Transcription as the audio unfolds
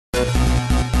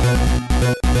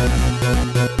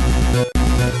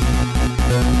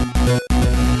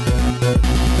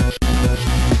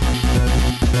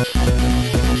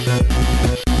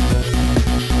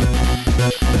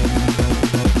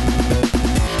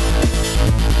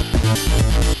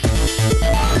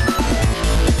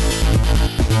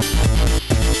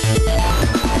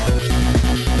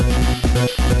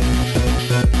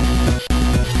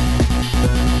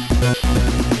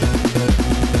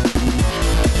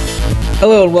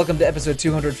Hello and welcome to episode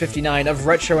 259 of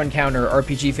Retro Encounter,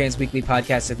 RPG Fans Weekly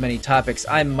podcast of many topics.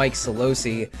 I'm Mike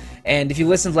Solosi, and if you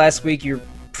listened last week, you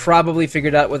probably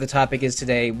figured out what the topic is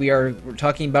today. We're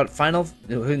talking about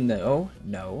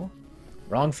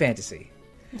wrong fantasy.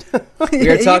 We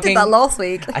are talking. You did that last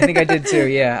week. I think I did too.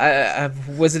 Yeah.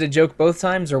 Was it a joke both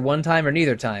times, or one time, or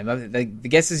neither time? The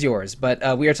guess is yours.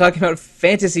 But we are talking about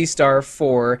Phantasy Star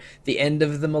 4: The End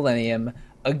of the Millennium.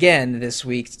 Again this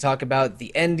week to talk about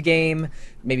the end game,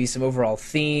 maybe some overall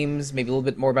themes, maybe a little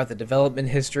bit more about the development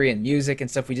history and music and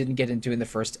stuff we didn't get into in the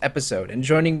first episode. And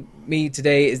joining me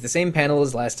today is the same panel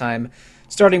as last time,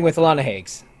 starting with Alana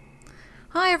Higgs.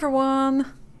 Hi,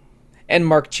 everyone. And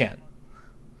Mark Chen.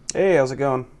 Hey, how's it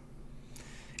going?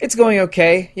 It's going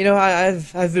okay. You know,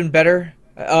 I've been better.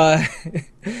 But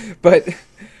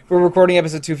we're recording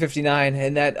episode 259,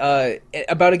 and that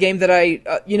about a game that I,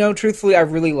 truthfully, I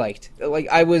really liked. Like,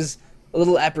 I was a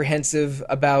little apprehensive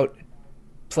about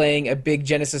playing a big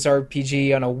Genesis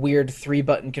RPG on a weird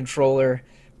 3-button controller,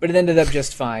 but it ended up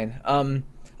just fine.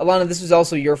 Alana, this was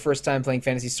also your first time playing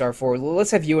Phantasy Star 4.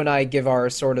 Let's have you and I give our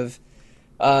sort of,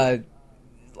 what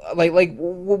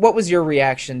was your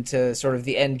reaction to sort of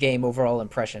the end game overall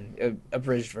impression,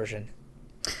 abridged version?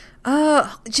 Do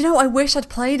you know, I wish I'd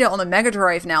played it on a Mega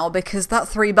Drive now, because that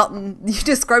 3-button, you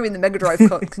describing the Mega Drive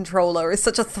controller is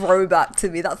such a throwback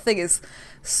to me. That thing is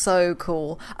so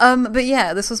cool. But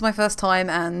yeah, this was my first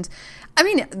time, and I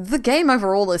mean, the game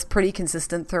overall is pretty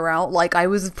consistent throughout. Like, I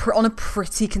was on a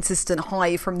pretty consistent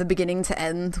high from the beginning to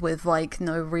end with, like,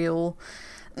 no real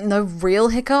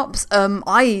hiccups.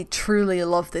 I truly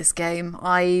love this game.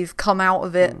 I've come out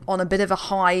of it on a bit of a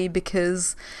high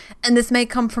because, and this may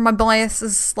come from my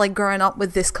biases, like growing up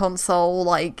with this console,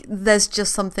 like there's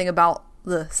just something about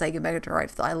the Sega Mega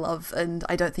Drive that I love, and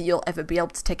I don't think you'll ever be able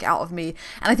to take it out of me.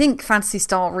 And I think Phantasy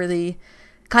Star really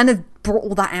kind of brought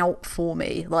all that out for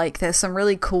me. Like, there's some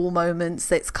really cool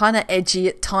moments. It's kind of edgy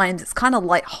at times. It's kind of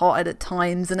lighthearted at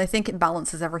times, and I think it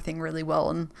balances everything really well.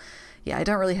 And yeah, I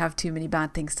don't really have too many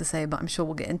bad things to say, but I'm sure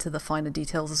we'll get into the finer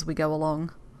details as we go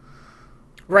along.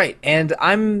 Right, and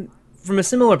I'm from a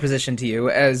similar position to you,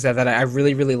 as that I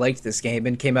really, really liked this game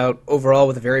and came out overall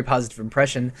with a very positive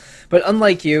impression. But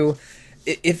unlike you,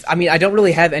 I don't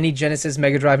really have any Genesis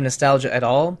Mega Drive nostalgia at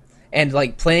all, and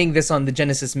like playing this on the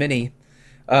Genesis Mini,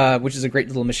 which is a great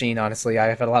little machine, honestly.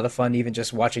 I've had a lot of fun even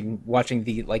just watching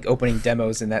the like opening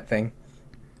demos in that thing,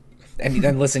 and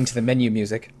then listening to the menu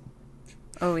music.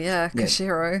 Oh yeah,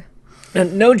 Koshiro. Yeah.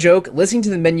 No joke, listening to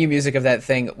the menu music of that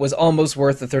thing was almost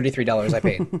worth the $33 I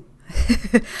paid.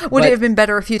 Would it have been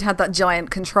better if you'd had that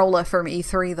giant controller from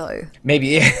E3 though?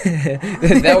 Maybe.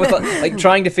 That was like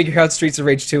trying to figure out Streets of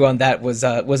Rage 2 on that was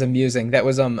amusing. That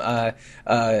was Cody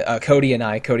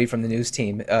from the news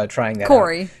team trying that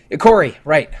Corey. out. Corey,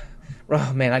 right.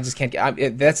 Oh man, I just can't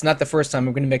get. That's not the first time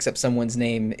I'm going to mix up someone's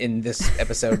name in this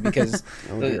episode because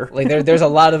there's a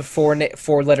lot of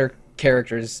four-letter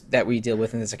characters that we deal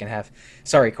with in the second half.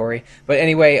 Sorry, Corey. But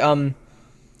anyway,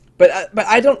 but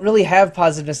I don't really have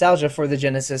positive nostalgia for the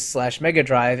Genesis / Mega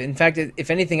Drive. In fact, if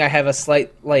anything, I have a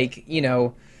slight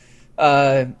flashbacks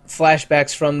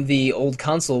from the old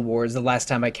console wars. The last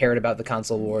time I cared about the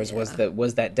console wars was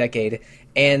that decade,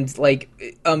 and like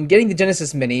getting the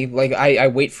Genesis Mini, like I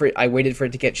waited for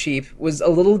it to get cheap, was a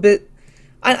little bit,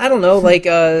 I don't know, like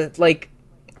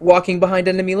walking behind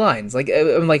enemy lines. Like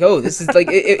I'm like, oh, this is like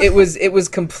it was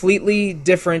completely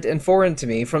different and foreign to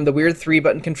me, from the weird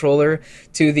 3-button controller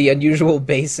to the unusual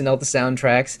bass and all the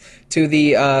soundtracks to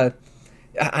the I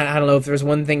don't know, if there's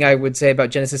one thing I would say about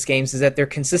Genesis games is that they're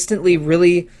consistently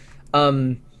really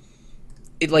emotively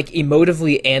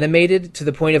animated to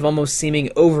the point of almost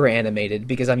seeming over animated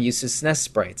because I'm used to SNES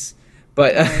sprites.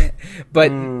 But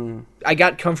I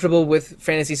got comfortable with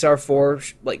Phantasy Star 4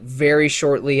 like very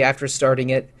shortly after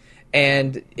starting it,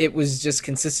 and it was just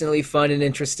consistently fun and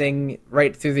interesting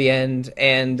right through the end,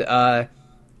 and I'm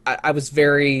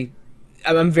very,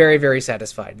 very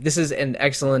satisfied. This is an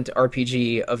excellent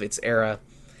RPG of its era,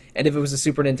 and if it was a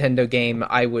Super Nintendo game,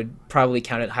 I would probably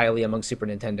count it highly among Super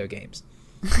Nintendo games.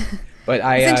 But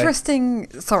it's interesting.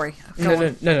 Sorry.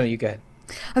 No, you go ahead.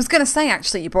 I was going to say,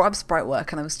 actually, you brought up sprite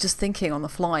work, and I was just thinking on the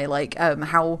fly, like,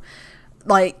 how,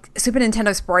 like, Super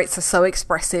Nintendo sprites are so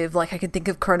expressive. Like, I can think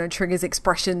of Chrono Trigger's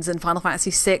expressions in Final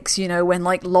Fantasy VI, you know, when,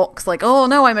 like, Locke's like, oh,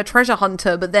 no, I'm a treasure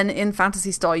hunter. But then in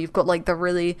Phantasy Star, you've got, like,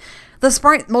 the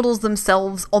sprite models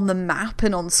themselves on the map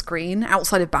and on screen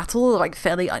outside of battle are, like,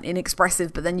 fairly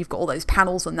inexpressive, but then you've got all those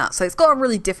panels and that. So it's got a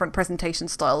really different presentation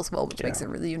style as well, which makes it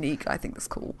really unique. I think that's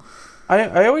cool.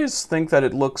 I always think that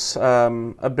it looks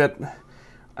a bit...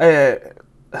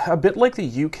 a bit like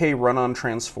the UK run on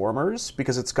Transformers,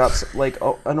 because it's got like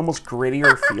an almost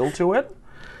grittier feel to it.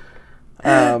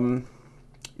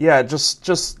 Yeah,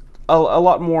 just a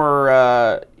lot more,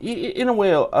 in a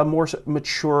way, a more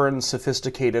mature and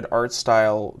sophisticated art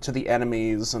style to the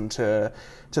enemies and to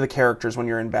the characters when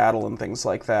you're in battle and things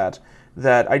like that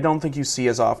I don't think you see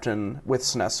as often with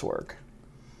SNES work.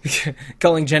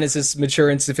 Calling Genesis mature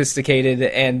and sophisticated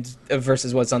and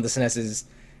versus what's on the SNES is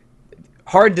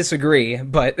hard disagree,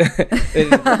 but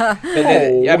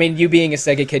I mean, you being a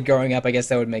Sega kid growing up, I guess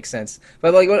that would make sense.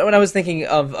 But like when I was thinking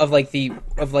of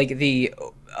the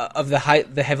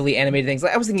heavily animated things,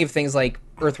 like, I was thinking of things like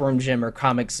Earthworm Jim or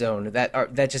Comic Zone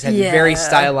that just had very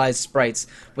stylized sprites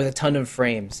with a ton of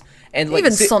frames. And like,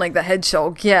 even Sonic the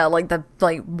Hedgehog, like the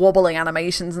wobbling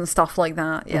animations and stuff like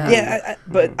that.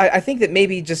 But I think that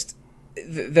maybe just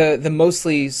the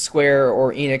mostly Square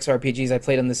or Enix RPGs I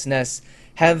played on the SNES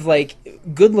have like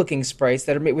good looking sprites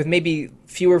that are made with maybe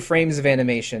fewer frames of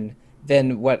animation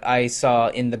than what I saw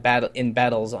in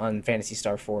battles on Phantasy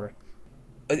Star 4.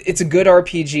 It's a good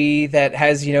RPG that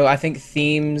has, I think,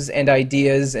 themes and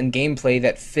ideas and gameplay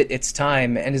that fit its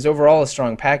time and is overall a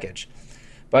strong package.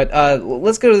 But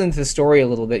let's go into the story a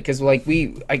little bit, because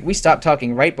we stopped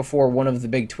talking right before one of the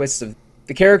big twists of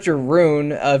the character Rune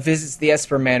visits the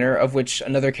Esper Manor, of which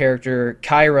another character,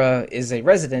 Kyra, is a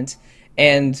resident,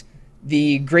 and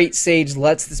the great sage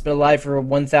Lutz that's been alive for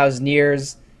 1,000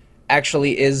 years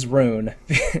actually is Rune.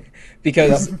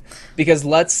 because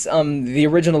Lutz, the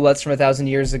original Lutz from 1,000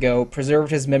 years ago,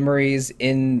 preserved his memories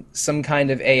in some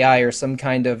kind of AI or some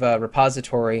kind of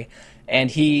repository, and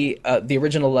he, the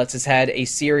original Lutz, has had a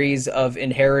series of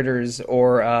inheritors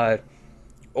or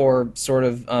sort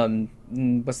of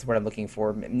what's the word I'm looking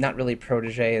for? Not really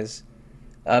proteges,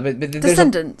 but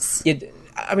descendants.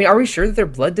 I mean, are we sure that they're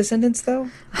blood descendants though?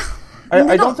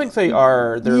 I don't think they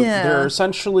are. They're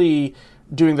essentially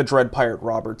doing the Dread Pirate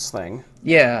Roberts thing.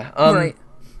 Yeah. Right.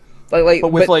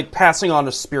 But with passing on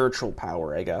a spiritual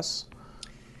power, I guess.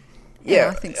 Yeah,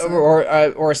 I think so.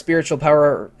 Or a spiritual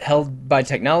power held by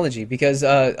technology, because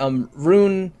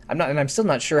Rune, I'm still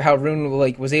not sure how Rune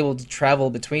was able to travel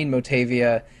between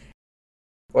Motavia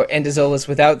and Azolas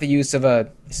without the use of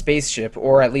a spaceship,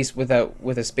 or at least with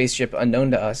a spaceship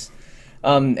unknown to us.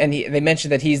 And they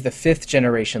mentioned that he's the 5th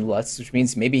generation Lutz, which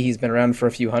means maybe he's been around for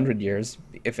a few hundred years.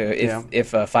 If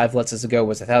 5 Lutzes ago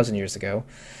was 1,000 years ago.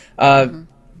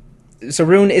 So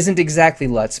Rune isn't exactly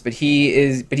Lutz, but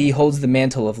he holds the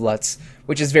mantle of Lutz,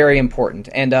 which is very important,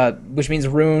 and which means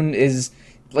Rune is,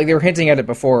 like they were hinting at it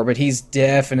before, but he's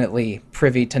definitely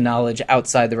privy to knowledge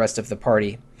outside the rest of the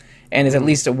party, and is at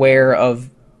least aware of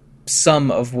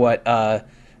some of what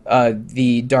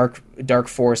the dark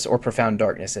force or profound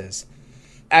darkness is.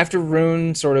 After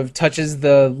Rune sort of touches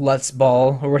the Lutz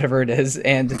ball or whatever it is,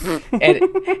 and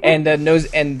knows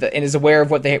and is aware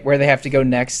of where they have to go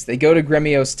next, they go to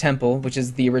Gremios Temple, which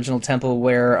is the original temple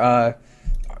where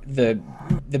the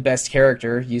best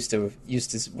character used to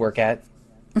work at.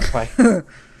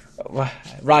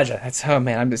 Raja. That's I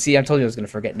told you I was going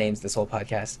to forget names this whole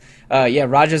podcast.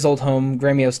 Raja's old home,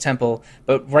 Gremios Temple.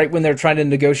 But right when they're trying to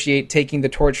negotiate taking the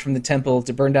torch from the temple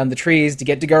to burn down the trees to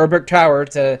get to Garbrick Tower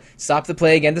to stop the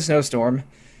plague and the snowstorm,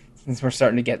 since we're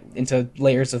starting to get into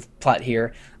layers of plot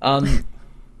here,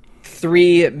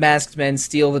 3 masked men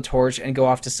steal the torch and go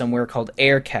off to somewhere called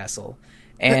Air Castle.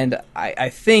 And I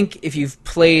think if you've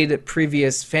played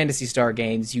previous Phantasy Star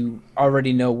games, you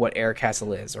already know what Air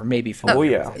Castle is, or maybe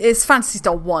familiar with it. It's Phantasy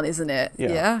Star 1, isn't it?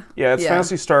 Yeah, it's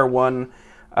Phantasy Star 1.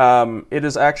 It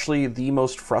is actually the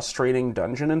most frustrating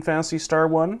dungeon in Phantasy Star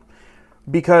 1,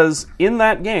 because in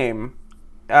that game,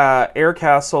 Air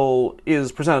Castle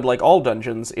is presented like all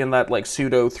dungeons in that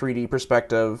pseudo 3D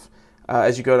perspective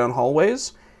as you go down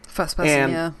hallways. First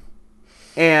person,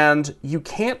 And you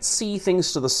can't see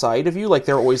things to the side of you, like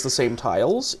they're always the same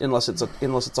tiles, unless it's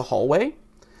a hallway.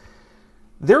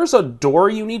 There's a door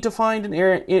you need to find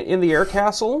in the Air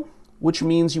Castle, which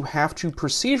means you have to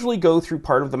procedurally go through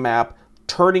part of the map,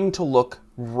 turning to look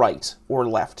right or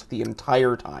left the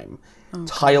entire time,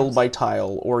 tile by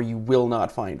tile, or you will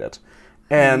not find it.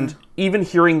 And even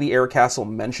hearing the Air Castle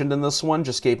mentioned in this one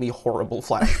just gave me horrible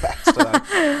flashbacks to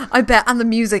that. I bet, and the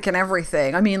music and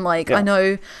everything. I mean,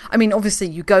 obviously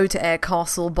you go to Air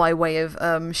Castle by way of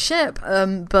ship,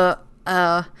 but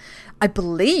I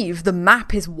believe the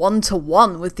map is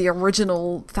 1-to-1 with the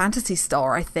original Phantasy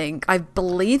Star, I think. I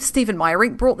believe Stephen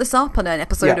Meyerink brought this up on an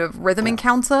episode of Rhythm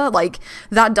Encounter.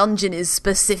 That dungeon is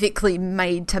specifically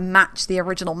made to match the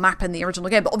original map in the original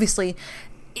game, but obviously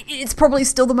it's probably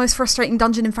still the most frustrating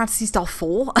dungeon in Phantasy Star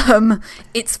 4.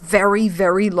 It's very,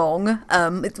 very long.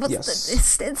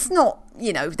 It's not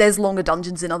there's longer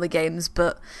dungeons in other games,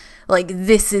 but like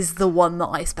this is the one that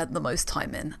I spent the most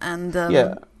time in, and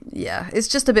it's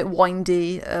just a bit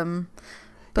windy.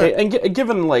 But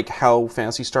given like how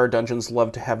Phantasy Star dungeons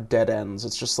love to have dead ends,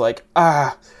 it's just like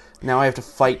now I have to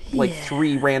fight like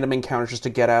 3 random encounters just to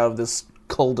get out of this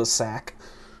cul-de-sac.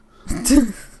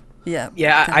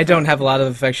 Yeah, I don't have a lot of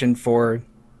affection for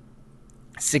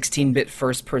 16-bit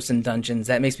first-person dungeons.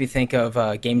 That makes me think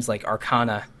of games like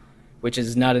Arcana, which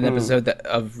is not an episode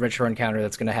of Retro Encounter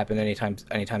that's going to happen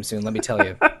anytime soon, let me tell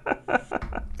you.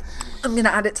 I'm going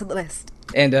to add it to the list.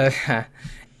 And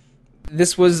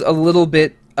this was a little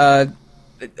bit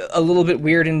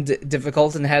weird and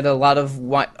difficult, and had a lot of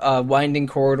winding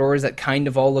corridors that kind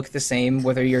of all look the same,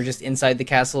 whether you're just inside the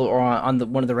castle or on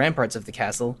one of the ramparts of the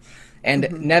castle.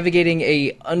 And navigating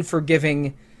a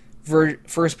unforgiving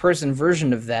first-person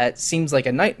version of that seems like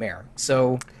a nightmare.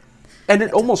 So, and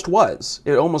it almost was.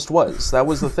 That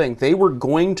was the thing. They were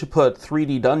going to put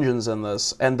 3D dungeons in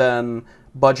this, and then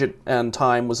budget and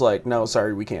time was like, no,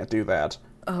 sorry, we can't do that.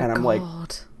 And I'm like,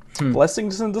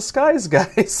 blessings in disguise,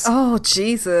 guys. Oh,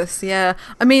 Jesus, yeah.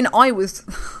 I mean,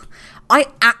 I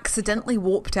accidentally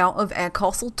warped out of Air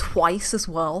Castle twice as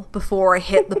well before I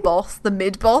hit the boss, the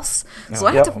mid-boss. So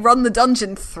I had to run the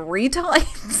dungeon 3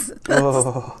 times.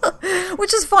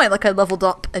 Which is fine, like I leveled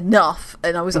up enough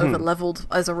and I was over-leveled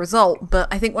as a result. But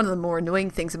I think one of the more annoying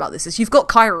things about this is you've got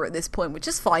Kyra at this point, which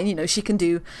is fine, she can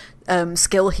do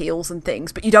skill heals and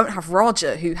things, but you don't have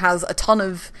Raja, who has a ton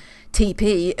of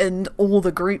TP and all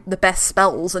the best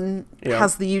spells and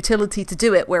has the utility to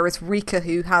do it, whereas Rika,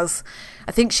 who has,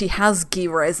 I think she has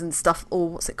Gires and stuff, or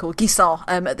what's it called, Gisar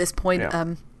at this point,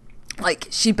 like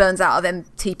she burns out of them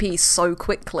TP so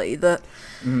quickly that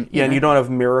and you don't have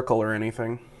Miracle or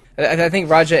anything. I think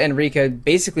Raja and Rika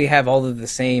basically have all of the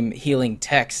same healing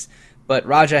techs, but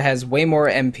Raja has way more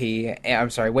way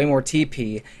more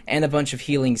TP and a bunch of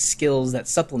healing skills that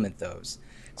supplement those.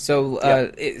 So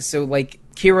like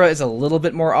Kira is a little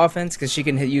bit more offense because she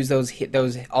can use those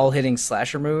all hitting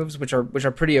slasher moves, which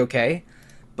are pretty okay,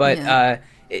 but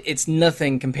it's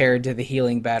nothing compared to the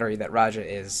healing battery that Raja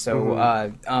is. So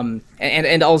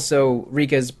and also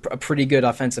Rika's a pretty good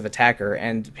offensive attacker,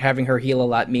 and having her heal a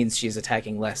lot means she's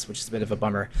attacking less, which is a bit of a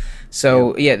bummer.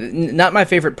 So not my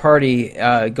favorite party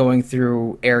going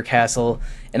through Air Castle,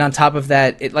 and on top of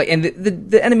that,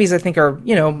 the enemies I think are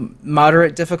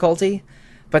moderate difficulty.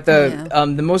 But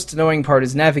the most annoying part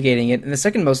is navigating it, and the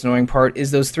second most annoying part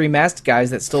is those 3 masked guys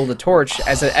that stole the torch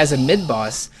as a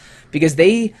mid-boss, because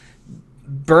they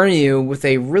burn you with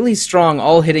a really strong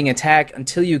all-hitting attack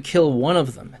until you kill one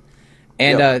of them.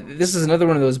 And this is another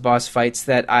one of those boss fights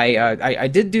that I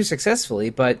did do successfully,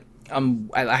 but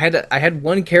I had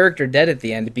one character dead at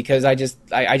the end because I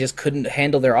just couldn't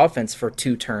handle their offense for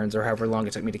 2 turns or however long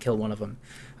it took me to kill one of them.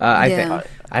 I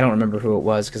don't remember who it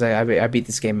was because I beat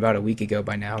this game about a week ago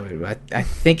by now. I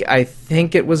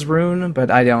think it was Rune,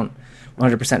 but I don't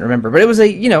 100% remember. But it was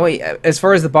as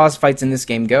far as the boss fights in this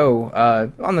game go,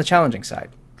 on the challenging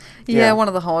side. Yeah, one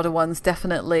of the harder ones,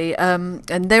 definitely. And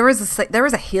there is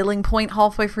a healing point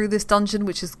halfway through this dungeon,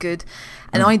 which is good.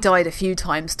 And I died a few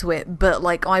times to it, but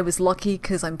like I was lucky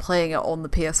because I'm playing it on the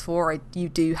PS4. You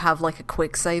do have like a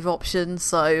quick save option,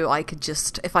 so I could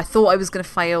just, if I thought I was going to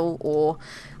fail or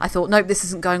I thought nope, this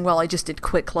isn't going well, I just did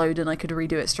quick load and I could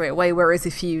redo it straight away. Whereas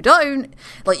if you don't,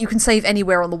 like you can save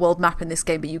anywhere on the world map in this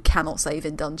game, but you cannot save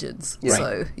in dungeons. Yeah.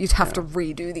 So you'd have to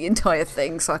redo the entire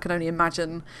thing. So I can only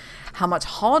imagine how much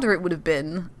harder it would have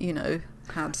been,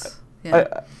 had.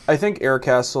 Yeah. I think Air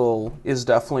Castle is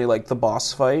definitely like the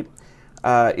boss fight.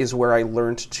 Is where I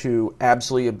learned to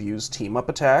absolutely abuse team-up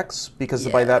attacks, because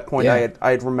by that point I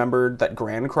had remembered that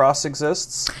Grand Cross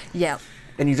exists. Yeah.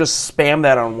 And you just spam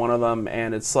that on one of them,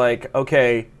 and it's like,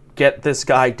 okay, get this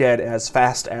guy dead as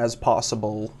fast as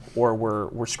possible, or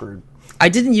we're screwed. I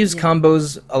didn't use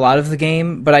combos a lot of the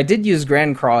game, but I did use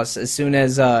Grand Cross as soon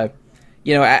as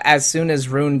as soon as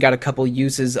Rune got a couple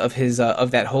uses of his of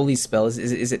that holy spell.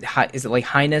 Is it like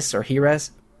Highness or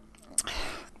Hires?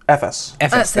 FS.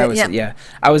 That was it, yeah.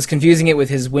 I was confusing it with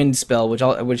his wind spell,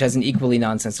 which has an equally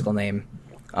nonsensical name.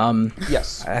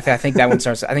 Yes. I think that one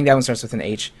starts. I think that one starts with an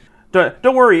H.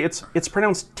 Don't worry, it's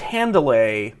pronounced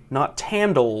Tandalay, not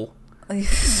Tandal.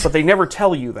 But they never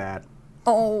tell you that.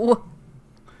 Oh.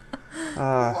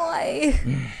 Why?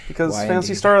 Because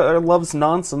Phantasy Star loves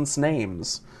nonsense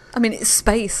names. I mean, it's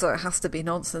space, so it has to be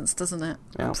nonsense, doesn't it?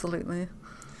 Yeah. Absolutely.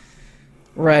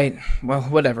 Right. Well,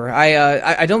 whatever.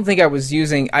 I don't think I was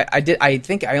using. I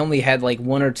think I only had like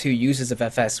 1 or 2 uses of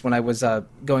FS when I was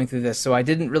going through this, so I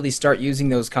didn't really start using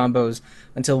those combos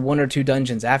until 1 or 2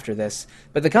 dungeons after this.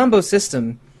 But the combo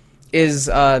system is.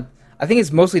 I think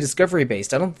it's mostly discovery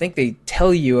based. I don't think they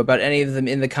tell you about any of them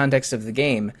in the context of the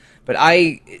game. But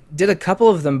I did a couple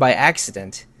of them by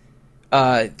accident,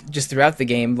 just throughout the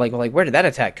game. Like where did that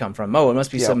attack come from? Oh, it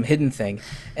must be some hidden thing.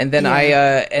 And then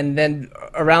and then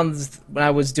around when I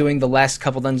was doing the last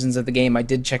couple dungeons of the game, I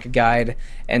did check a guide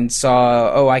and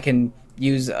saw, I can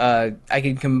use I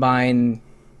can combine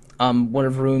one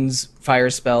of Rune's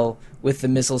fire spell with the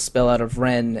missile spell out of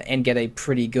Ren and get a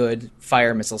pretty good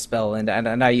fire missile spell, and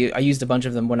I used a bunch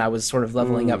of them when I was sort of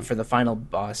leveling up for the final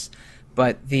boss.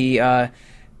 But the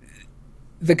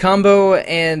combo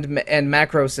and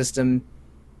macro system,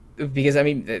 because I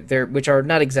mean they're, which are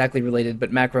not exactly related,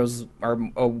 but macros are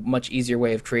a much easier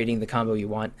way of creating the combo you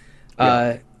want.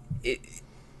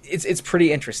 It's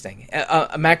pretty interesting.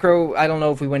 A macro, I don't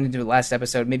know if we went into it last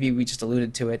episode, maybe we just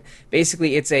alluded to it.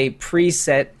 Basically, it's a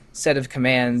preset set of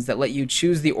commands that let you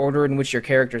choose the order in which your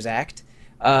characters act,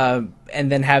 and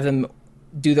then have them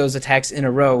do those attacks in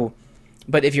a row.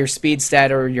 But if your speed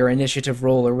stat or your initiative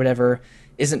roll or whatever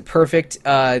isn't perfect,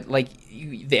 the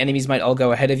enemies might all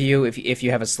go ahead of you if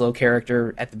you have a slow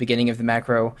character at the beginning of the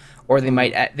macro, or they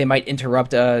might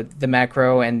interrupt the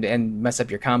macro and mess up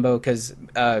your combo, because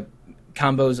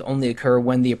combos only occur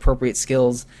when the appropriate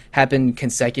skills happen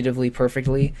consecutively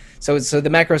perfectly. So the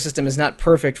macro system is not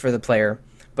perfect for the player,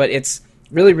 but it's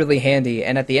really, really handy.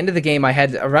 And at the end of the game, I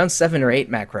had around 7 or 8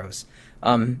 macros. I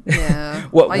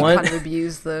kind of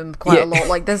abuse them quite a lot.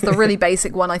 Like, there's the really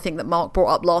basic one I think that Mark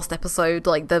brought up last episode,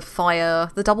 like the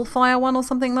double fire one or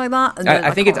something like that. And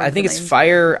I think it's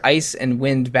fire, ice, and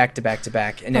wind back to back to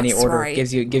back in any order. Right.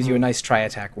 Gives you a nice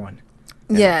tri-attack one.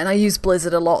 Yeah, and I use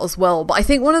Blizzard a lot as well. But I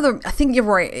think I think you're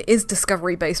right, it is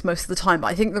discovery based most of the time. But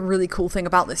I think the really cool thing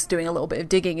about this, doing a little bit of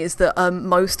digging, is that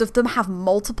most of them have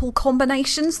multiple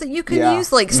combinations that you can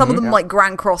use. Like some of them, like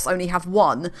Grand Cross, only have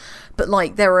one. But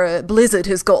like Blizzard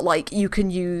has got, like, you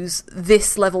can use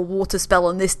this level water spell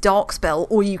and this dark spell,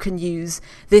 or you can use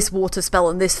this water spell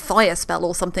and this fire spell,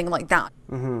 or something like that.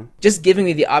 Mm-hmm. Just giving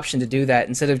me the option to do that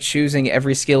instead of choosing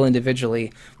every skill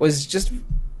individually was just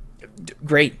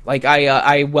great. Like,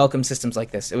 I welcome systems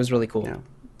like this. It was really cool. Yeah.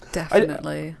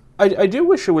 Definitely. I do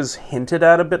wish it was hinted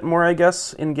at a bit more, I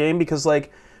guess, in game, because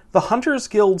like the Hunters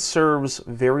Guild serves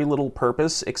very little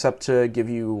purpose except to give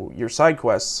you your side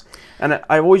quests. And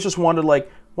I've always just wanted,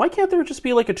 like, why can't there just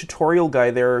be like a tutorial guy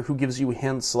there who gives you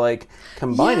hints like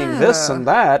combining this and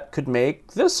that could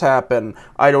make this happen?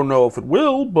 I don't know if it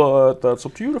will, but that's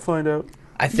up to you to find out.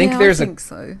 I think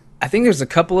there's a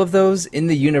couple of those in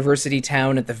the university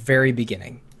town at the very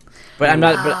beginning, but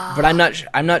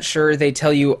I'm not sure they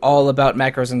tell you all about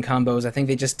macros and combos. I think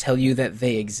they just tell you that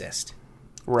they exist.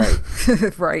 Right.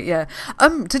 Right, yeah.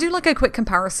 To do like a quick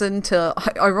comparison to,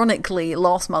 ironically,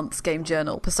 last month's game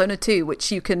journal, Persona 2,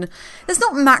 which you can, there's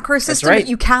not macro system, but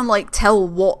you can like tell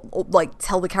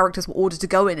the characters what order to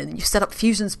go in, and you set up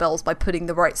fusion spells by putting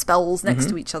the right spells next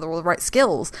to each other, or the right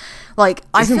skills. Like,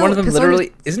 isn't one of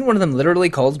them literally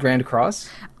called Grand Cross?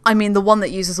 I mean, the one that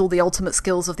uses all the ultimate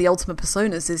skills of the ultimate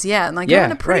personas is, and I got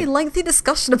in a pretty lengthy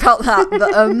discussion about that.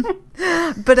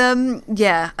 But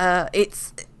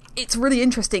it's really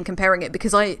interesting comparing it,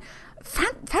 because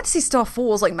Phantasy Star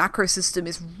 4's like macro system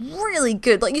is really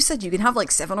good. Like you said, you can have like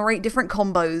 7 or 8 different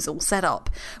combos all set up,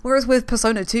 whereas with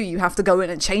Persona 2 you have to go in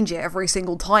and change it every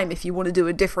single time if you want to do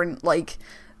a different, like,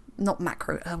 not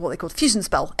macro, what they call fusion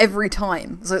spell every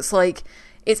time. So it's like,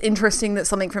 it's interesting that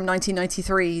something from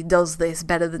 1993 does this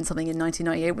better than something in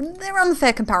 1998. They're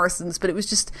unfair comparisons, but it was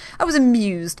just, I was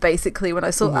amused basically when I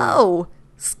saw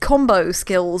combo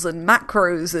skills and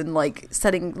macros and like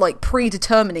setting, like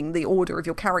predetermining the order of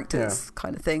your characters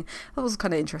kind of thing. That was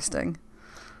kind of interesting.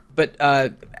 But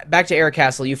back to Air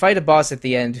Castle, you fight a boss at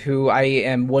the end who I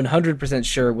am 100%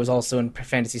 sure was also in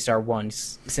Phantasy Star 1,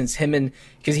 since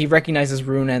because he recognizes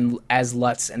Rune as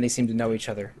Lutz, and they seem to know each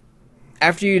other.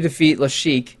 After you defeat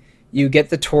Lashik, you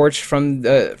get the torch from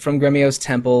Gremio's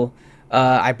temple.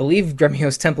 I believe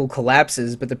Gremio's temple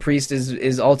collapses, but the priest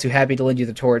is all too happy to lend you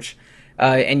the torch.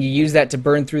 And you use that to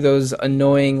burn through those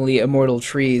annoyingly immortal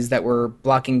trees that were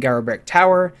blocking Garrowbreak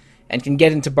Tower, and can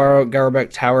get into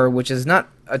Garrowbreak Tower, which is not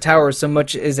a tower so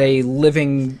much as a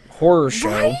living horror show.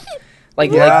 Right?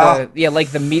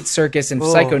 Like the meat circus in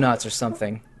Psychonauts or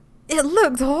something. It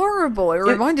looked horrible. It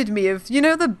reminded me of,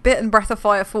 the bit in Breath of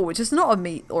Fire 4, which is not a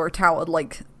meat or a tower,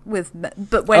 like,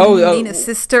 but when Nina's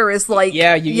sister is like, you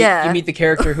meet the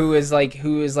character who's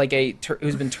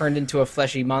been turned into a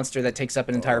fleshy monster that takes up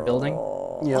an entire building.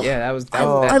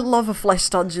 I love a flesh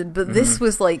dungeon, but this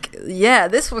was like,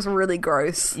 this was really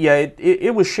gross. Yeah,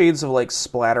 it was shades of like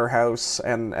Splatterhouse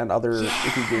and other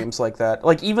icky games like that.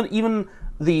 Like even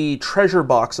the treasure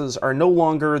boxes are no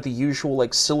longer the usual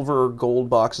like silver or gold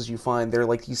boxes you find. They're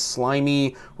like these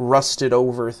slimy, rusted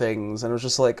over things, and it was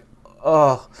just like,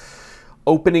 ugh.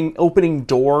 Opening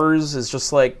doors is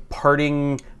just like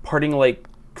parting like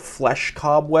flesh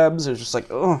cobwebs. It's just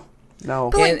like, oh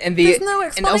no. But, like, and there's no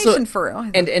explanation also, for it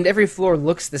either. And every floor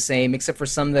looks the same except for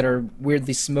some that are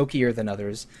weirdly smokier than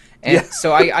others. And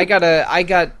so I got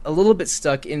a little bit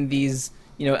stuck in these,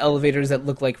 elevators that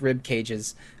look like rib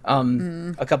cages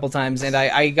a couple times, and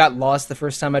I got lost the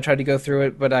first time I tried to go through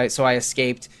it, but I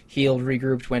escaped, healed,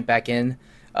 regrouped, went back in.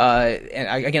 And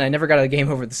I never got a game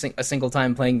over a single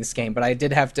time playing this game, but I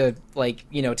did have to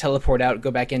teleport out, go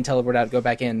back in, teleport out, go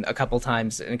back in a couple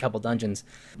times in a couple dungeons.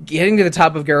 Getting to the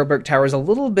top of Garrowburg Tower is a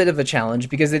little bit of a challenge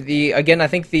because I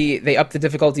think they upped the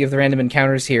difficulty of the random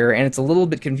encounters here, and it's a little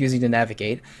bit confusing to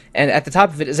navigate. And at the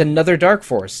top of it is another Dark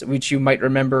Force, which you might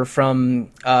remember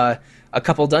from a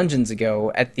couple dungeons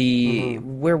ago at the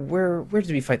where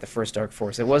did we fight the first Dark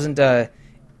Force? It wasn't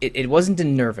it wasn't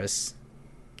in Nervous.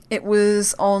 It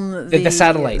was on the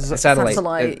satellite. The satellite.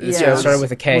 It started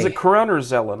with a K. Was it Kuran or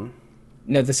Zelen?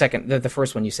 No, the second, the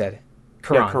first one you said.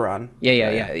 Kuran. Yeah,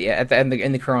 Kuran. Yeah.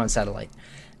 In the Kuran satellite,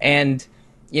 and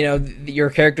your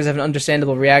characters have an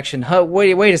understandable reaction.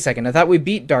 Wait a second. I thought we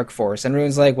beat Dark Force, and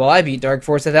everyone's like, "Well, I beat Dark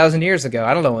Force 1,000 years ago.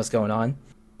 I don't know what's going on."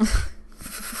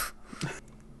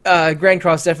 Grand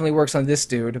Cross definitely works on this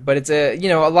dude, but it's a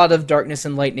lot of darkness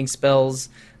and lightning spells,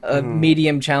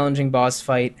 medium challenging boss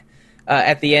fight.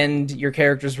 At the end, your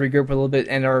characters regroup a little bit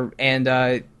and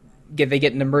they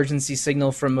get an emergency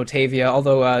signal from Motavia.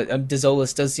 Although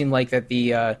Dezolis does seem like that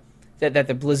the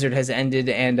blizzard has ended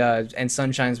and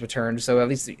sunshine's returned, so at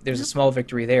least there's a small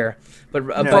victory there. But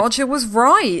Roger was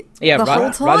right. Yeah, the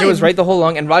whole time. Roger was right the whole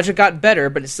long, and Roger got better,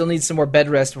 but it still needs some more bed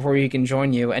rest before he can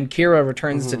join you. And Kira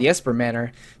returns to the Esper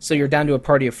Manor, so you're down to a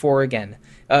party of 4 again.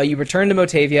 You return to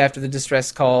Motavia after the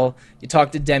distress call. You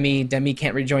talk to Demi. Demi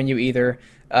can't rejoin you either.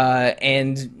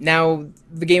 And now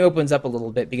the game opens up a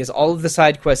little bit because all of the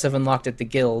side quests have unlocked at the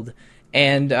guild,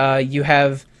 and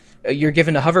you're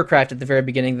given a hovercraft at the very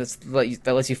beginning that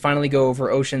lets you finally go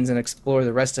over oceans and explore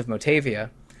the rest of Motavia.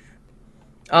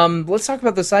 Let's talk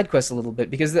about the side quests a little bit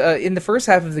because in the first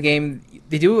half of the game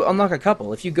they do unlock a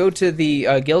couple. If you go to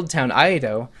the guild town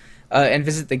Aido and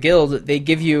visit the guild, they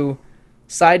give you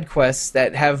side quests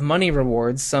that have money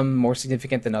rewards, some more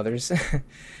significant than others.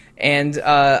 And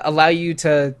allow you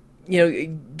to,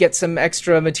 get some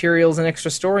extra materials and extra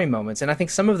story moments. And I think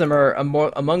some of them are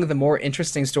among the more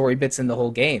interesting story bits in the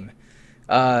whole game.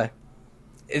 One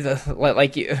of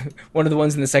the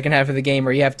ones in the second half of the game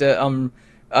where you have to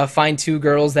find 2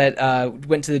 girls that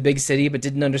went to the big city but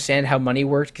didn't understand how money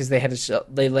worked because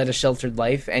they led a sheltered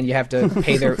life, and you have to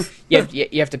pay their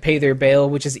you have to pay their bail,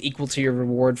 which is equal to your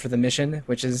reward for the mission,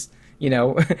 which is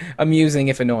amusing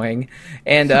if annoying.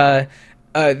 And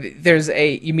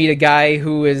you meet a guy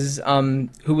who was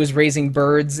raising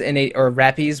birds or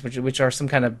rappies, which are some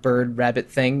kind of bird rabbit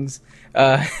things,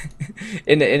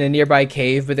 in a nearby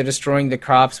cave, but they're destroying the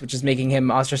crops, which is making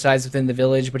him ostracized within the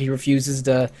village. But he refuses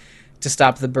to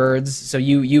stop the birds. So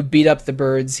you beat up the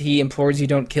birds. He implores you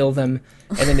don't kill them,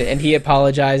 and he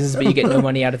apologizes, but you get no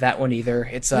money out of that one either.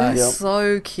 It's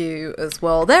so cute as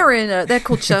well. They're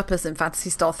called Sherpas in Phantasy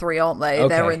Star 3, aren't they? Okay.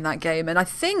 They're in that game, and I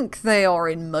think they are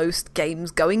in most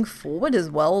games going forward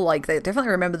as well. Like, they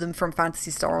definitely remember them from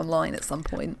Phantasy Star Online at some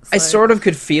point. So. I sort of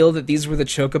could feel that these were the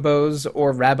chocobos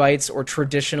or rabbites or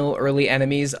traditional early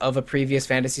enemies of a previous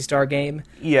Phantasy Star game.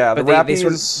 Yeah, but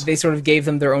they sort of gave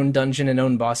them their own dungeon and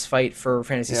own boss fight for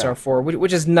Phantasy Star 4,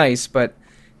 which is nice, but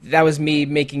that was me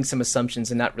making some assumptions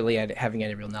and not really having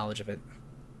any real knowledge of it.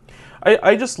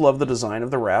 I just love the design of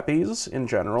the Rappies in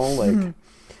general. Like,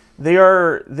 they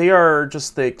are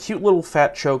just the cute little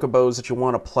fat chocobos that you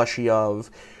want a plushie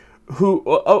of,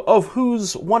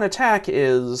 whose one attack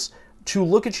is to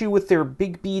look at you with their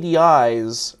big beady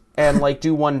eyes and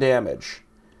do 1 damage.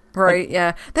 Right,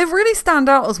 yeah. They really stand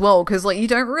out as well, because you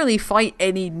don't really fight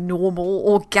any normal,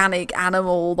 organic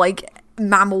animal,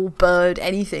 mammal, bird,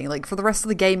 anything. For the rest of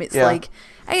the game, it's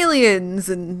aliens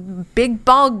and big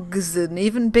bugs and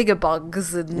even bigger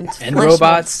bugs and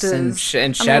robots monsters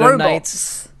and shadow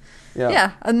knights.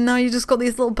 Yeah, and now you just got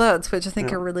these little birds, which I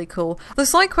think are really cool. The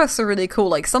side quests are really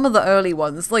cool. Some of the early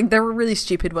ones, there were really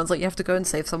stupid ones. You have to go and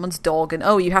save someone's dog, and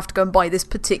you have to go and buy this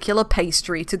particular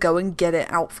pastry to go and get it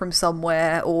out from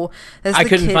somewhere. Or I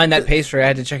couldn't find that pastry. I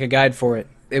had to check a guide for it.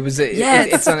 It was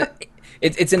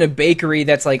it's in a bakery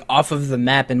that's off of the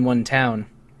map in one town.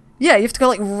 Yeah, you have to go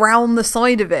like round the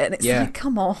side of it, and it's Yeah. like,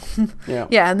 come on. Yeah.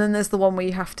 Yeah, and then there's the one where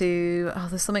you have to. Oh,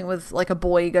 there's something with like a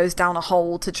boy goes down a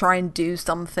hole to try and do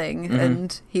something,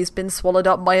 and he's been swallowed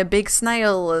up by a big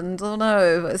snail, and oh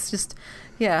no, it's just.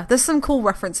 Yeah, there's some cool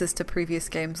references to previous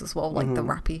games as well, like the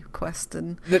Rappy quest,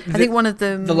 and I think one of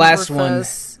them. The last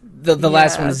refers, one, the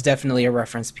last one yeah. is definitely a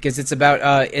reference because it's about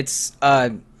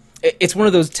it's one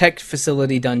of those tech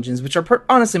facility dungeons, which are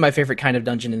honestly my favorite kind of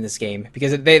dungeon in this game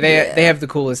because they have the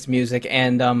coolest music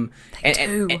and do.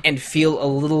 and feel a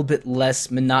little bit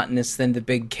less monotonous than the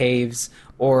big caves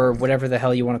or whatever the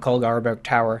hell you want to call Garberg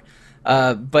Tower.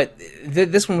 But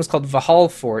this one was called Valhall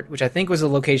Fort, which I think was a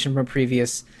location from a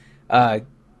previous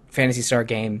Phantasy Star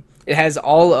game. It has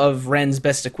all of Ren's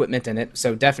best equipment in it,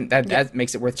 so that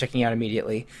makes it worth checking out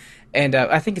immediately. And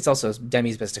I think it's also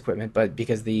Demi's best equipment, but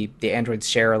because the androids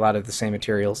share a lot of the same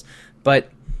materials. But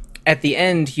at the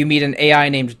end, you meet an AI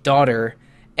named Daughter,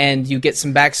 and you get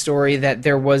some backstory that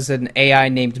there was an AI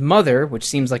named Mother, which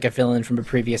seems like a villain from a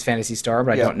previous Phantasy Star,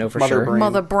 but I don't know for Mother sure. Brain.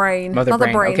 Mother Brain. Mother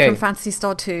Brain, okay. From Phantasy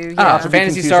Star 2. Ah, Yeah. to be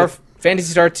Phantasy confused Star,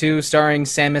 Phantasy Star 2, starring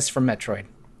Samus from Metroid,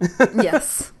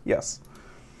 Yes. Yes.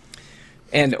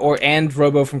 and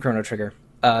Robo from Chrono Trigger,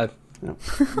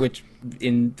 which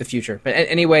in the future. But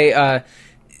anyway,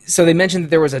 so they mentioned that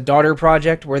there was a Daughter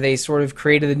project where they sort of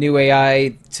created a new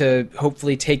AI to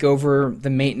hopefully take over the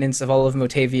maintenance of all of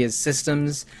Motavia's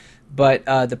systems. But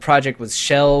the project was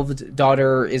shelved.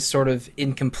 Daughter is sort of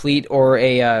incomplete,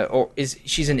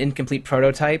 she's an incomplete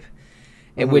prototype,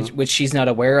 which she's not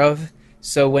aware of.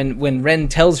 So when Ren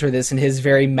tells her this in his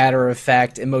very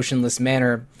matter-of-fact, emotionless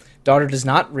manner, Daughter does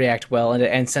not react well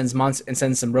and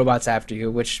sends some robots after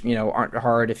you, which aren't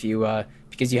hard if you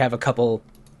because you have a couple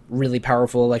really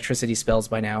powerful electricity spells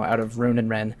by now out of Rune and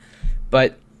Ren.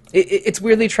 But it's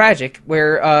weirdly tragic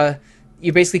where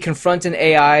you basically confront an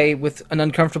AI with an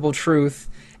uncomfortable truth,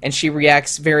 and she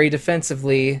reacts very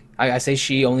defensively. I say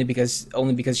she only because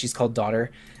she's called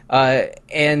Daughter,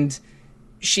 and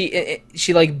she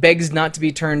like begs not to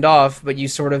be turned off, but you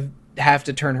sort of have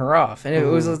to turn her off. And it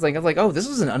was like, I was like, oh, this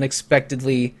was an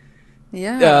unexpectedly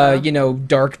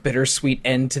dark, bittersweet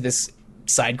end to this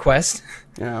side quest.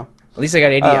 Yeah. At least I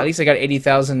got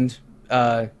 80,000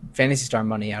 Phantasy Star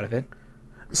money out of it.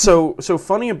 So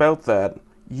funny about that,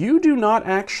 you do not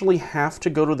actually have to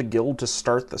go to the guild to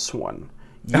start this one.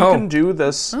 You can do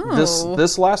this.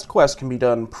 This last quest can be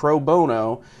done pro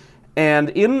bono, and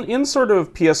in sort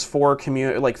of PS4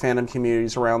 community, like fandom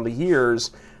communities around the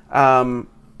years,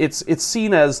 it's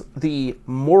seen as the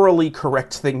morally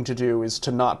correct thing to do is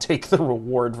to not take the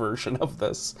reward version of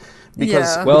this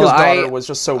because Daughter was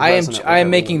just so resonant. I am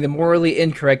making the morally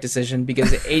incorrect decision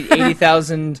because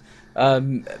 80,000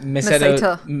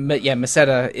 Meseta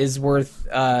is worth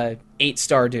 8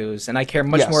 Stardews, and I care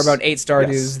much more about 8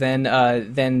 Stardews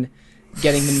than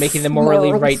making the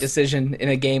morally right decision in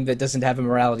a game that doesn't have a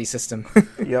morality system.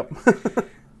 Yep.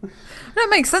 That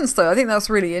makes sense, though. I think that's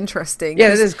really interesting.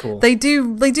 Yeah, it is cool. They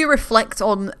do reflect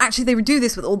on... Actually, they do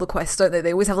this with all the quests, don't they?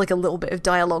 They always have, like, a little bit of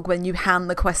dialogue when you hand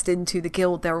the quest into the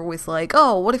guild. They're always like,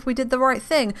 oh, what if we did the right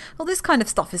thing? Well, this kind of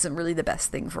stuff isn't really the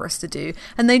best thing for us to do.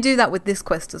 And they do that with this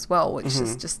quest as well, which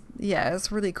is just... Yeah,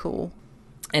 it's really cool.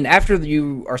 And after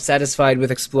you are satisfied with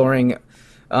exploring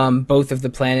both of the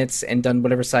planets and done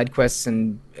whatever side quests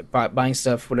and buying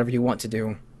stuff, whatever you want to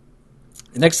do,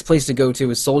 the next place to go to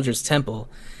is Soldier's Temple.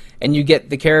 And you get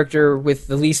the character with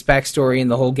the least backstory in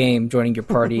the whole game joining your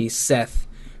party, Seth,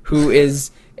 who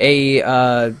is an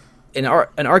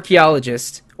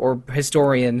archaeologist or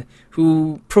historian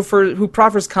who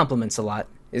proffers compliments a lot.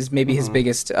 Is maybe his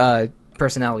biggest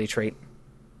personality trait.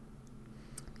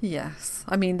 Yes.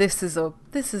 I mean, this is a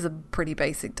pretty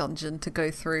basic dungeon to go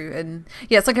through, and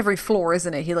yeah, it's like every floor,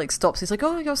 isn't it? He like stops, he's like,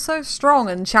 oh, you're so strong,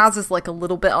 and Chaz is like a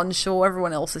little bit unsure,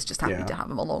 everyone else is just happy to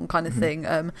have him along kind of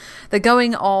thing. They're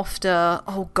going after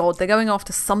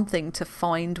something to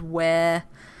find where...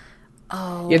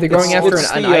 Oh, yeah, they're going after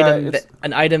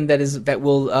an item that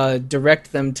will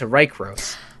direct them to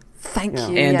Rykros. Thank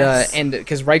you. And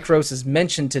because Rykros is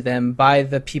mentioned to them by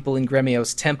the people in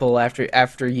Gremios Temple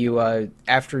after you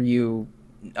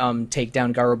take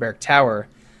down Garroberg Tower,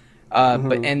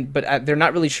 but they're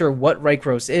not really sure what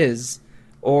Rykros is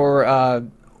or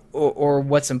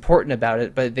what's important about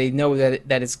it, but they know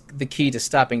that it's the key to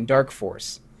stopping Dark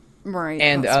Force. Right.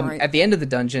 And right. At the end of the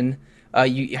dungeon,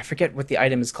 I forget what the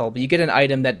item is called, but you get an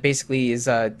item that basically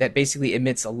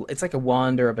emits it's like a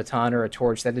wand or a baton or a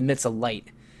torch that emits a light.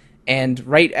 And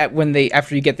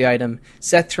after you get the item,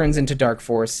 Seth turns into Dark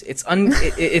Force. It's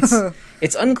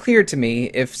unclear to me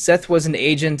if Seth was an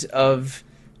agent of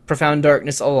Profound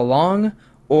Darkness all along,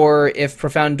 or if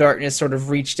Profound Darkness sort of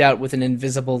reached out with an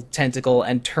invisible tentacle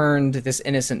and turned this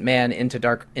innocent man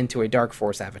into a Dark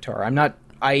Force avatar.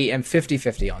 I am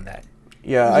 50-50 on that.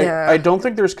 Yeah, Yeah. I don't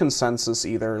think there's consensus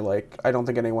either. Like, I don't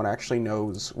think anyone actually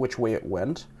knows which way it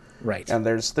went. Right. And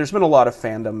there's been a lot of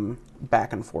fandom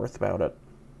back and forth about it.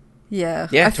 Yeah.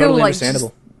 Yeah, I feel totally like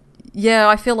understandable. Yeah,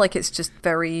 I feel like it's just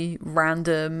very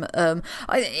random.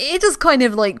 It does kind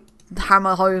of like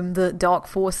hammer home that Dark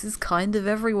Force is kind of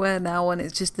everywhere now, and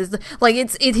it's just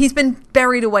he's been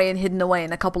buried away and hidden away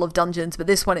in a couple of dungeons, but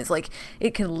this one it's like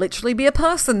it can literally be a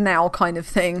person now, kind of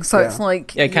thing. So it's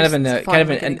like kind of an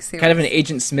serious.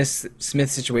 Agent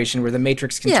Smith situation where the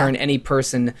Matrix can turn any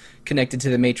person connected to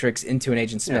the Matrix into an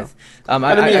Agent Smith.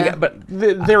 But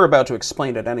they're about to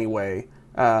explain it anyway.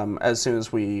 As soon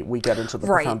as we get into the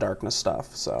Profound Darkness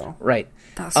stuff, so right.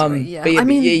 That's right, yeah. But I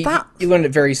mean, you learn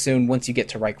it very soon once you get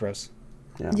to Rykros.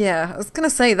 Yeah, I was going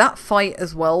to say that fight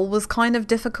as well was kind of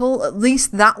difficult. At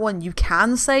least that one you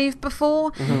can save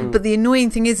before. Mm-hmm. But the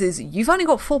annoying thing is you've only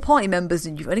got 4 party members,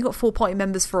 and you've only got 4 party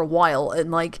members for a while,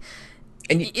 and like...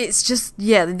 And it's just,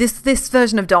 this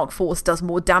version of Dark Force does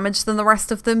more damage than the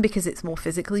rest of them because it's more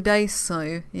physically based,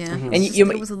 so, yeah. Mm-hmm. And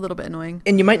it was a little bit annoying.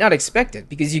 And you might not expect it,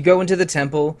 because you go into the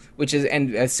temple,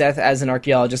 and Seth, as an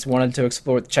archaeologist, wanted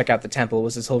to check out the temple,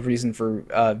 was his whole reason for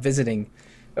visiting,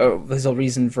 his whole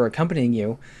reason for accompanying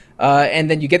you. And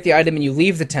then you get the item and you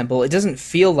leave the temple. It doesn't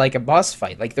feel like a boss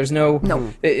fight. Like there's no.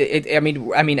 I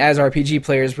mean, as RPG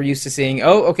players, we're used to seeing,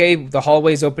 oh, okay, the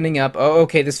hallway's opening up. Oh,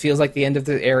 okay, this feels like the end of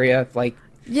the area. Like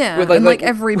yeah, and like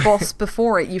every boss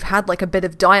before it, you've had like a bit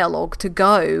of dialogue to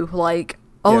go. Like,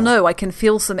 oh no, I can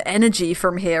feel some energy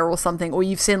from here or something. Or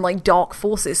you've seen like Dark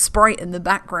Forces sprite in the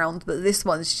background. But this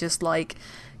one's just like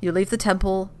you leave the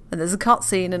temple. And there's a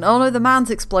cutscene, and oh no, the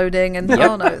man's exploding, and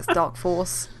oh no, it's Dark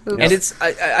Force. Oops. And it's,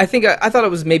 I think, I thought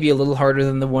it was maybe a little harder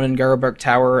than the one in Garrobark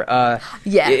Tower.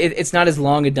 It's not as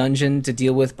long a dungeon to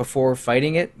deal with before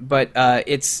fighting it, but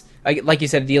it's, like you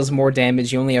said, it deals more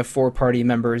damage. You only have 4 party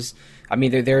members. I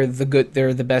mean, they're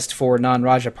the best 4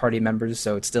 non-Raja party members,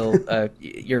 so it's still,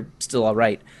 you're still all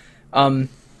right.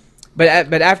 But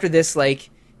after this, like,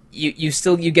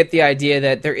 you get the idea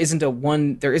that there isn't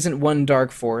one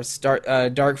Dark Force.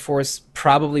 Dark Force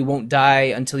probably won't die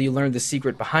until you learn the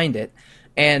secret behind it,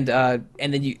 and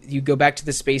then you go back to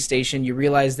the space station. You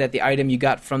realize that the item you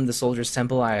got from the Soldier's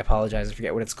Temple. I apologize, I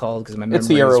forget what it's called because my memory. It's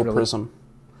the Arrow Prism.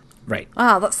 Right.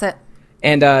 Ah, that's it.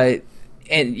 And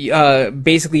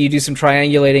basically you do some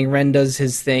triangulating. Ren does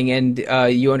his thing, and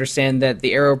you understand that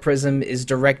the Arrow Prism is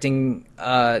directing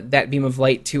that beam of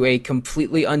light to a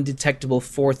completely undetectable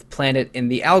 4th planet in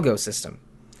the Algo system.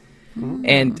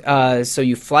 And so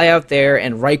you fly out there,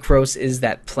 and Rykros is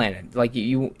that planet. Like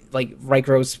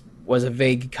Rykros was a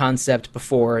vague concept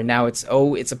before, and now it's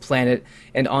a planet,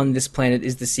 and on this planet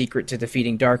is the secret to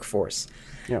defeating Dark Force.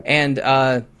 Yep. And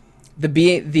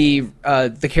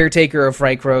the caretaker of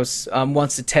Rykros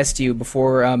wants to test you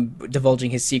before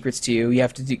divulging his secrets to you. You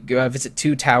have to go visit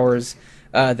 2 towers,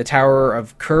 the Tower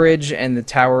of Courage and the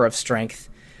Tower of Strength.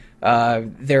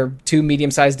 They're 2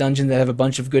 medium-sized dungeons that have a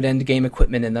bunch of good end-game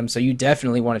equipment in them, so you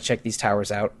definitely want to check these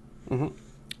towers out. Mm-hmm.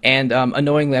 And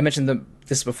annoyingly, I mentioned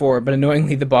this before, but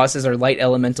annoyingly the bosses are light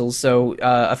elementals, so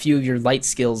a few of your light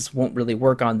skills won't really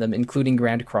work on them, including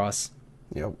Grand Cross.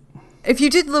 Yep. If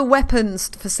you did the weapons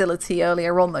facility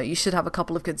earlier on, though, you should have a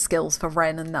couple of good skills for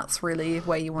Ren, and that's really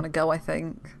where you want to go, I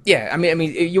think. Yeah, I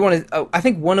mean, you want to. I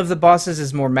think one of the bosses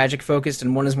is more magic focused,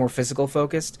 and one is more physical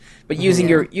focused. But using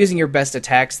your best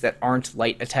attacks that aren't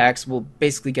light attacks will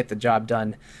basically get the job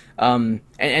done, and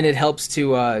it helps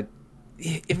to.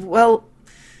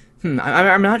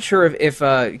 I'm not sure if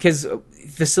because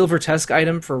the Silver Tusk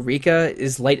item for Rika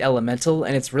is light elemental,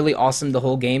 and it's really awesome the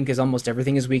whole game because almost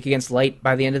everything is weak against light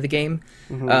by the end of the game.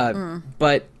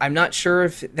 But I'm not sure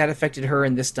if that affected her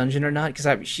in this dungeon or not, because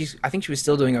I think she was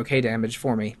still doing okay damage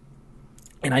for me,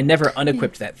 and I never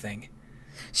unequipped that thing.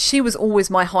 She was always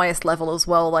my highest level as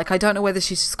well. Like, I don't know whether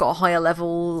she's just got a higher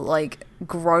level, like,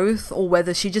 growth, or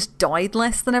whether she just died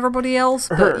less than everybody else.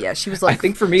 But yeah, she was like, I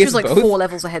think for me she was it's like both. 4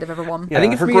 levels ahead of everyone. Yeah, I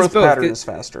think her for me growth it's both. pattern is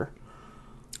faster.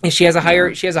 And she has a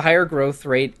higher growth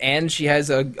rate, and she has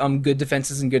good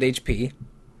defenses and good HP,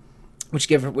 which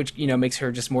makes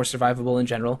her just more survivable in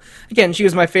general. Again, she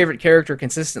was my favorite character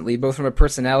consistently, both from a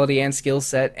personality and skill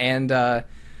set, and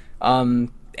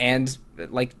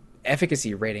like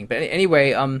efficacy rating. But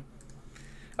anyway,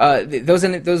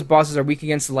 those bosses are weak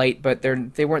against light, but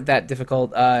they weren't that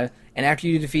difficult. And after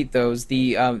you defeat those,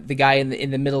 the guy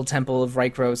in the middle temple of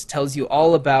Rykros tells you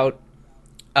all about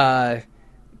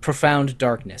profound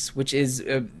darkness, which is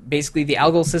basically the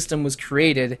Algol system was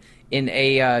created in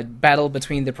a battle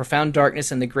between the profound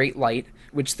darkness and the Great Light,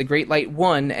 which the Great Light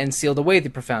won and sealed away the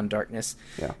profound darkness.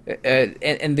 Yeah.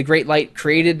 And the Great Light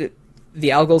created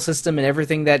the Algol system and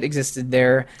everything that existed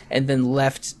there, and then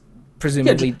left,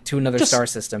 presumably, to another star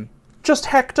system. Just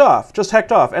hecked off.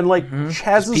 And, like,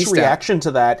 Chaz's Peaced reaction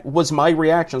to that was my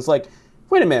reaction. It's like,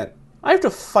 wait a minute. I have to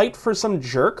fight for some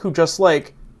jerk who just,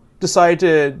 like,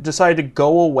 decided to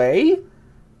go away?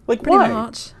 Like, Pretty why?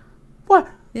 much. What?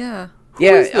 Yeah. Who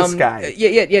is this guy?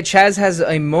 Yeah. Chaz has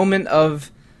a moment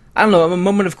of, I don't know, a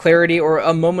moment of clarity or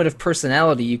a moment of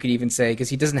personality, you could even say, because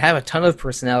he doesn't have a ton of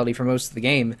personality for most of the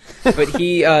game. But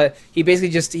he basically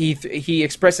just he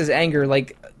expresses anger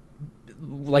like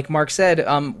Mark said.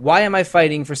 Why am I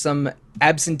fighting for some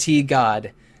absentee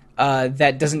god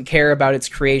that doesn't care about its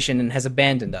creation and has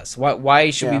abandoned us? Why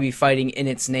should we be fighting in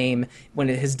its name when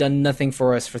it has done nothing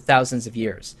for us for thousands of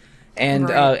years? And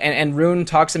Right. and Rune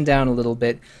talks him down a little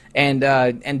bit and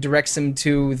directs him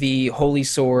to the holy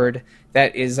sword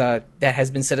that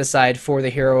has been set aside for the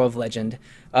hero of legend.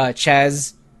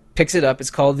 Chaz picks it up. It's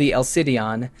called the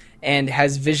Alcidion, and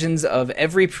has visions of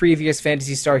every previous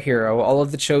Phantasy Star hero, all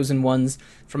of the chosen ones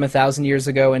from 1,000 years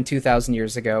ago and 2,000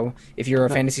 years ago. If you're a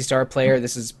Phantasy Star player,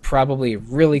 this is probably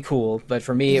really cool. But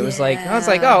for me, it was like, I was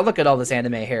like, oh, look at all this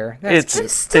anime hair. That's It's-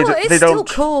 It's still, They it's still don't-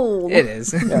 cool. it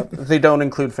is. Yeah, they don't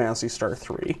include Phantasy Star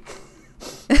 3.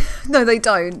 No, they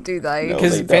don't, do they? No.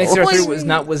 Because they Phantasy Star don't. 3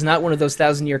 was not one of those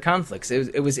 1,000-year conflicts.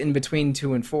 It was in between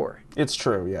 2 and 4. It's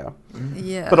true, yeah.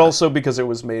 Yeah. But also because it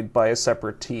was made by a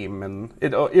separate team, and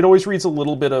it always reads a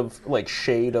little bit of, like,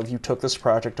 shade of you took this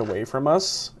project away from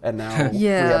us, and now we have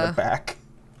Yeah. it back.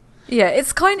 Yeah,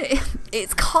 it's kind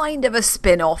of a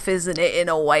spin-off, isn't it, in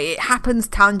a way? It happens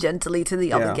tangentially to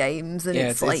the other Yeah. games, and Yeah,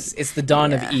 it's like... it's the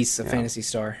dawn of yeah. Ys of Phantasy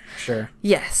Star, sure.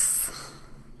 Yes.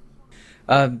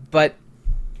 But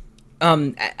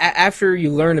after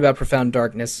you learn about Profound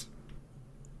Darkness,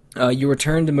 you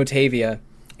return to Motavia,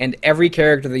 and every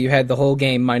character that you had the whole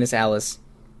game minus Alice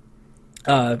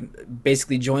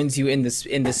basically joins you in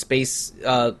the space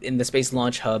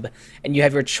launch hub, and you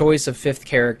have your choice of 5th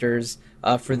characters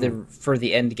for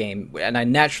the end game. And I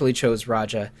naturally chose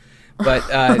Raja. But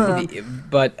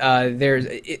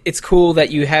it's cool that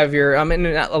you have your and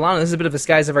Alana, this is a bit of a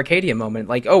Skies of Arcadia moment.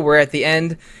 Like, oh, we're at the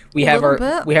end. We have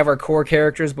our core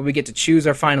characters, but we get to choose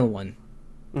our final one.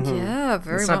 Yeah,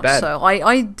 very It's not much bad. so.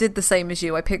 I did the same as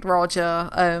you. I picked Roger,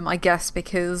 I guess,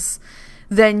 because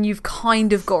then you've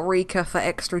kind of got Rika for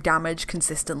extra damage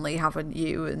consistently, haven't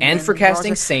you? And then for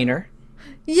casting Roger- Saner.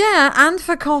 Yeah, and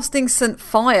for casting Saint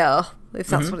Fire, if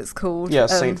that's what it's called. Yeah,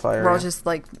 Saint Fire, Roger's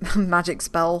like magic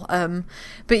spell.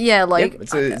 But yeah, like Yep,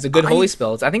 it's a good holy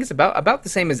spell. I think it's about the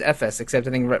same as FS, except I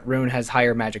think Rune has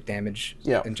higher magic damage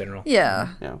Yeah. in general. Yeah,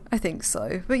 Yeah. I think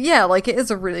so. But yeah, like it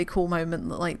is a really cool moment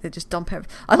that like they just dump it.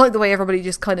 I like the way everybody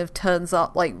just kind of turns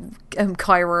up, like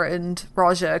Kyra and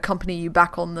Raja accompany you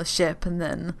back on the ship, and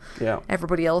then Yeah.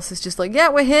 everybody else is just like, yeah,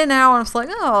 we're here now, and it's like,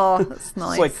 oh, that's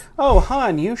nice, It's like, oh,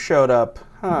 Han, you showed up.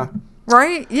 Huh.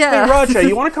 right? Yeah, Hey, Raja,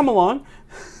 you want to come along?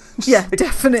 yeah,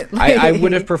 definitely. I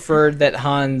would have preferred that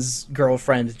Han's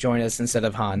girlfriend join us instead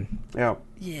of Han. Yeah.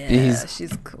 Yeah, He's-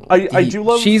 she's cool. I do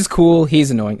love... She's cool.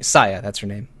 He's annoying. Saya, that's her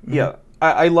name. Yeah.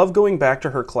 I love going back to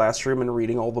her classroom and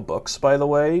reading all the books, by the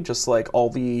way. Just, like,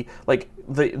 all the... Like,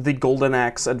 the Golden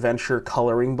Axe Adventure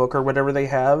coloring book or whatever they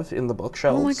have in the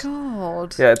bookshelves. Oh my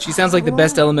god. Yeah, She sounds like the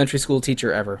best elementary school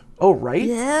teacher ever. Oh, right?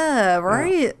 Yeah,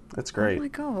 right. That's Oh great. my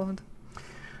god.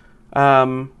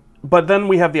 But then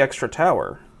we have the extra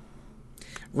tower.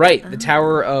 Right, the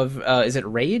Tower of is it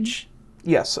Rage?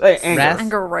 Yes, anger. Wrath?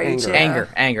 Anger, rage, yeah.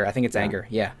 Anger. I think it's anger.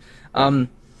 Yeah.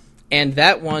 And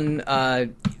that one,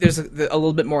 there's a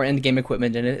little bit more end game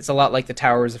equipment in it. It's a lot like the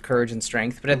Towers of Courage and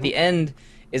Strength, but at the end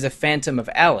is a Phantom of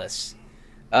Alice,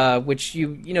 which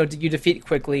you defeat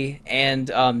quickly, and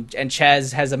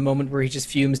Chaz has a moment where he just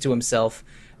fumes to himself.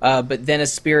 But then a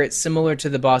spirit similar to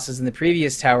the bosses in the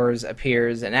previous towers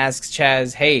appears and asks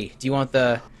Chaz, "Hey, do you want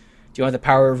the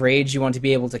power of rage? Do you want to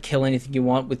be able to kill anything you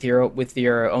want with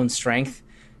your own strength?"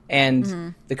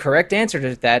 And the correct answer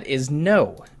to that is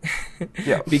no.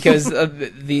 Yeah. Because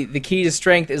the key to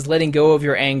strength is letting go of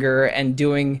your anger and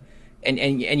doing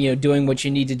doing what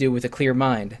you need to do with a clear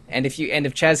mind. And if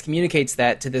Chaz communicates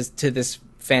that to this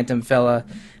phantom fella,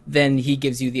 then he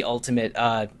gives you the ultimate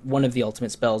one of the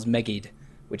ultimate spells, Megiddo,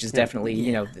 which is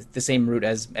definitely the same root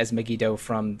as Megiddo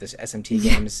from the SMT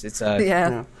games. It's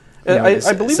Yeah.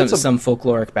 I believe it's some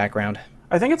folkloric background.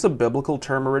 I think it's a biblical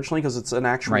term originally because it's an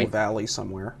actual Right. valley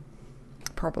somewhere.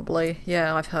 Probably.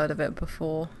 Yeah, I've heard of it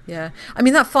before. Yeah. I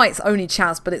mean, that fight's only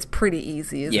Chaz, but it's pretty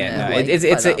easy, isn't it? No, Like,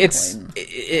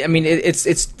 I mean,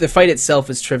 it's the fight itself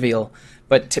is trivial,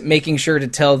 but making sure to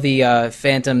tell the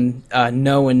Phantom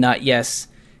no and not yes,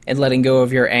 and letting go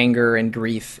of your anger and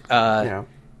grief,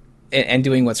 and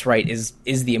doing what's right is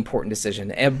the important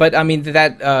decision. But I mean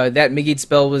that Migid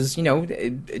spell was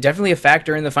definitely a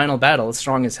factor in the final battle. It's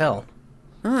strong as hell.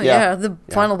 Oh yeah, the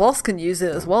final boss can use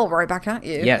it as well, right back at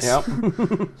you. Yes. Yep.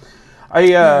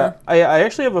 I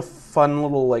actually have a fun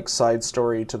little like side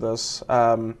story to this.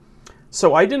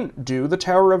 So I didn't do the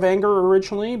Tower of Anger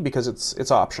originally because it's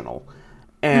optional,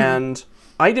 and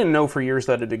I didn't know for years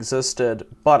that it existed.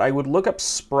 But I would look up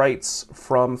sprites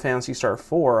from Phantasy Star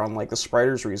 4 on like the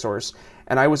Spriters resource,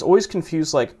 and I was always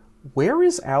confused, like, where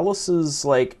is Alice's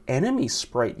like enemy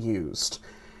sprite used?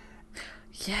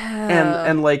 Yeah.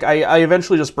 And like I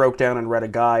eventually just broke down and read a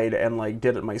guide and like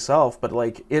did it myself, but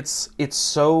like it's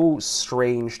so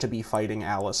strange to be fighting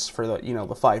Alice for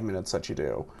the 5 minutes that you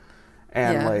do.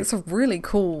 And like it's a really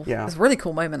cool it's a really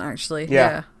cool moment actually.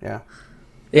 Yeah.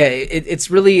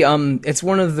 It's really it's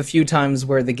one of the few times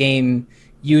where the game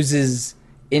uses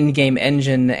in-game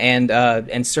engine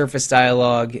and surface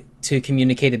dialogue to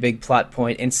communicate a big plot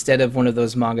point instead of one of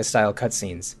those manga style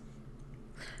cutscenes.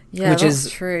 Yeah, which that's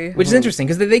is true. Which is interesting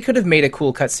because they could have made a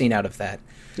cool cutscene out of that.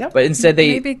 Yep. But instead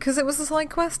maybe because it was a side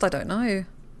quest. I don't know.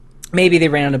 Maybe they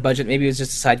ran out of budget. Maybe it was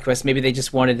just a side quest. Maybe they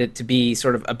just wanted it to be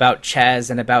sort of about Chaz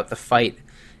and about the fight,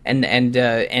 and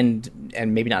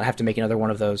maybe not have to make another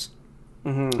one of those.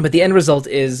 Mm-hmm. But the end result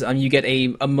is you get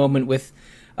a moment with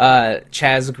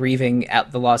Chaz grieving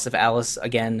at the loss of Alice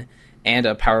again, and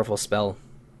a powerful spell.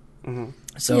 Mm-hmm.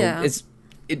 So it's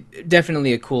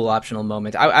definitely a cool optional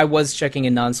moment. I was checking a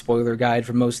non-spoiler guide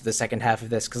for most of the second half of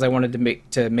this because I wanted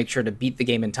to make sure to beat the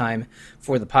game in time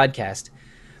for the podcast.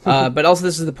 But also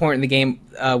this is the point in the game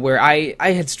where I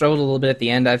had struggled a little bit at the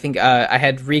end. I think I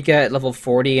had Rika at level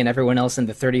 40 and everyone else in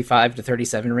the 35 to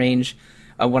 37 range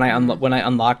when I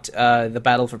unlocked the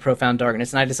Battle for Profound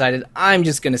Darkness, and I decided I'm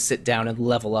just going to sit down and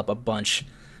level up a bunch.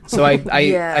 So I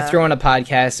threw on a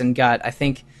podcast and got I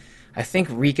think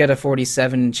Rika to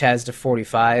 47 and Chaz to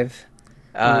 45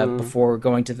 before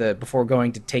going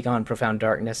to take on Profound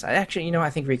Darkness. I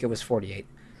think Rika was 48.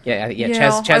 Yeah,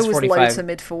 Chaz I was 45. low to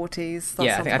mid 40s.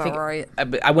 That sounds about right.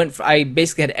 I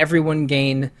basically had everyone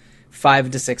gain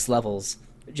 5 to 6 levels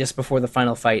just before the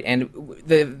final fight, and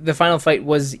the final fight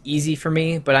was easy for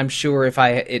me. But I'm sure if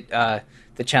the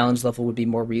challenge level would be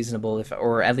more reasonable,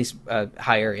 or at least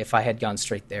higher, if I had gone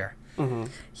straight there. Mm-hmm.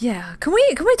 Yeah, can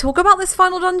we talk about this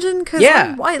final dungeon? Because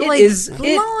it is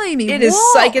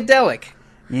psychedelic.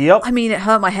 Yep. I mean, it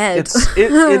hurt my head.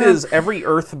 It is every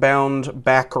Earthbound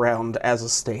background as a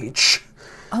stage.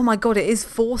 Oh my god, it is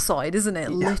Foreside, isn't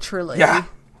it? Literally. Yeah.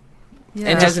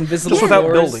 And has invisible without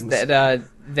floors buildings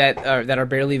that are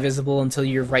barely visible until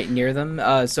you're right near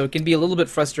them. So it can be a little bit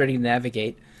frustrating to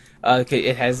navigate.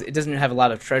 It doesn't have a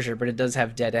lot of treasure, but it does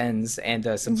have dead ends and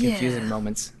some confusing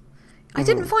moments. I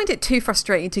didn't find it too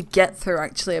frustrating to get through,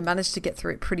 actually. I managed to get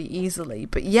through it pretty easily.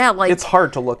 But it's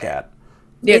hard to look at.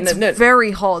 Yeah, it's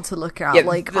very hard to look at.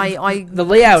 The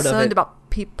layout of it. About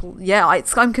people. Yeah,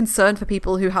 I'm concerned for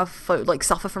people who have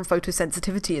suffer from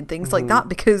photosensitivity and things like that,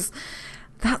 because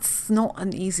that's not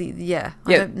an easy.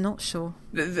 I'm not sure.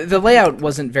 The layout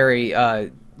wasn't very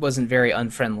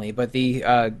unfriendly, but the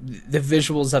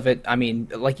visuals of it. I mean,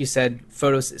 like you said,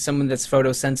 someone that's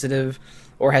photosensitive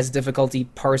or has difficulty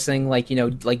parsing, like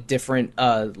different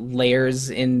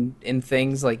layers in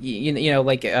things, like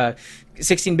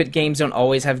 16-bit games don't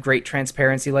always have great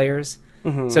transparency layers.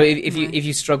 Mm-hmm. So if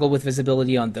you struggle with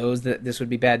visibility on those, this would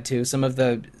be bad too. Some of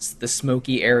the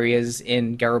smoky areas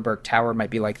in Garroburg Tower might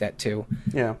be like that too.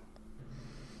 Yeah.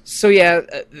 So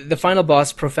the final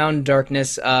boss, Profound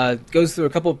Darkness, goes through a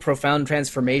couple of profound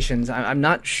transformations. I'm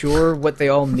not sure what they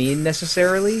all mean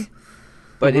necessarily.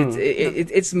 But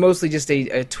it's mostly just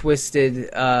a twisted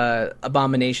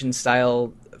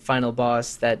abomination-style final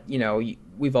boss that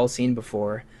we've all seen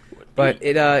before. But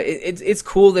it's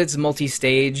cool that it's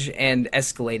multi-stage and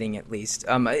escalating at least.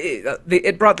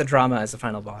 It brought the drama as a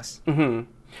final boss. Mm-hmm.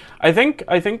 I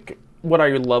think what I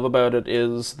love about it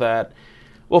is that,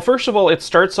 well, first of all, it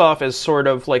starts off as sort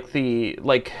of like the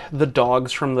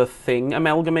dogs from the Thing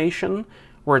amalgamation,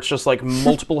 where it's just like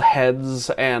multiple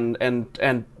heads and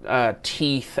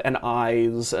teeth and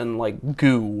eyes and like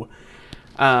goo,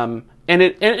 and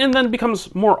then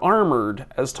becomes more armored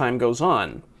as time goes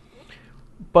on.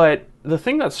 But the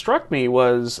thing that struck me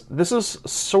was this is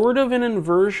sort of an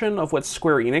inversion of what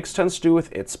Square Enix tends to do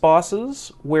with its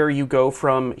bosses, where you go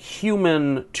from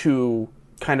human to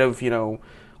kind of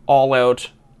all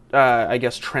out I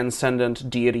guess, transcendent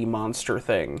deity monster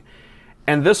thing.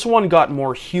 And this one got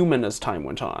more human as time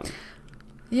went on.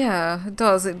 Yeah, it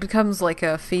does. It becomes like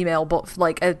a female,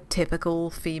 like a typical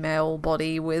female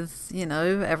body with,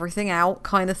 everything out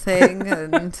kind of thing,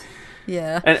 and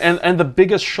yeah. And the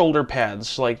biggest shoulder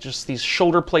pads, like just these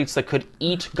shoulder plates that could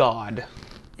eat God.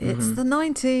 It's the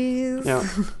 90s. Yeah.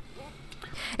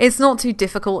 It's not too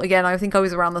difficult. Again, I think I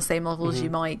was around the same level as you,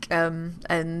 Mike.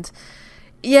 And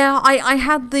yeah, I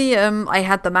had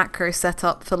the macro set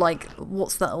up for like,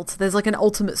 what's that? There's like an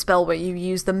ultimate spell where you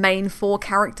use the main 4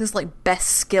 characters like best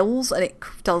skills, and it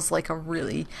does like I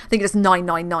think it's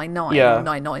 9999 or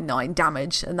 999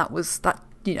 damage, and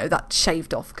that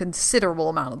shaved off a considerable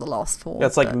amount of the last 4.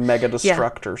 That's like Mega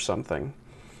Destruct or something.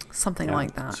 Something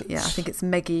like that. Yeah, I think it's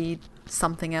Meggy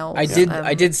something else.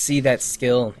 I did see that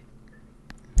skill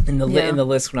in the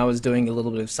list when I was doing a little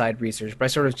bit of side research, but I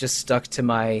sort of just stuck to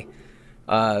my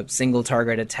single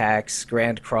target attacks,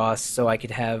 Grand Cross, so I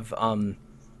could have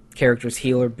characters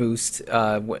heal or boost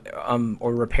or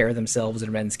repair themselves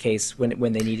in Ren's case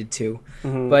when they needed to.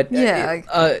 But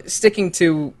sticking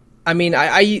to, I mean,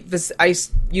 I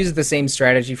use the same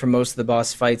strategy for most of the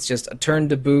boss fights, just a turn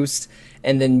to boost,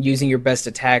 and then using your best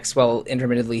attacks while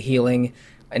intermittently healing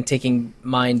and taking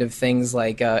mind of things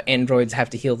like androids have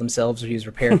to heal themselves or use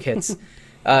repair kits.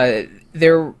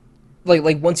 They're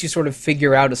like once you sort of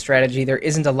figure out a strategy, there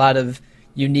isn't a lot of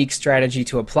unique strategy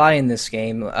to apply in this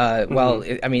game.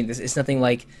 It's nothing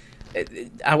like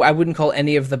I wouldn't call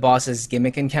any of the bosses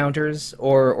gimmick encounters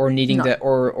or needing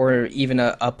or even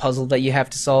a puzzle that you have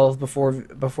to solve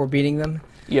before beating them.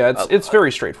 Yeah, it's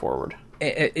very straightforward.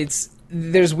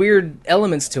 There's weird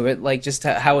elements to it, like just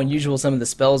how unusual some of the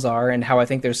spells are, and how I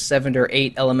think there's 7 or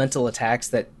 8 elemental attacks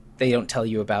that they don't tell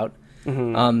you about.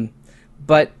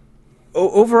 But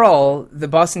overall, the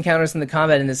boss encounters and the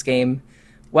combat in this game,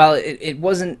 while it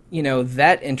wasn't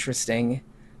that interesting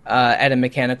at a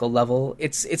mechanical level,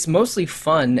 it's mostly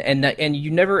fun, and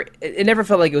it never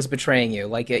felt like it was betraying you.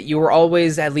 Like you were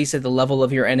always at least at the level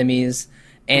of your enemies,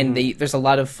 and there's a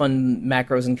lot of fun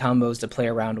macros and combos to play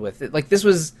around with.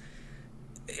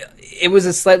 It was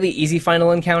a slightly easy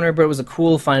final encounter, but it was a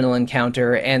cool final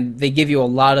encounter, and they give you a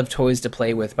lot of toys to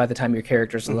play with by the time your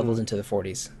characters are leveled into the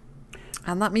 40s.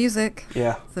 And that music.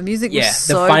 Yeah. The music was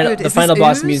so good. The final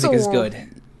boss music is good.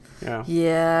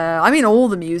 Yeah. I mean, all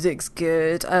the music's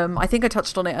good. I think I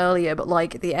touched on it earlier, but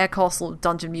like the Air Castle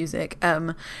dungeon music.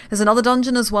 There's another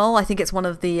dungeon as well. I think it's one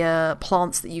of the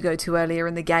plants that you go to earlier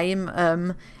in the game.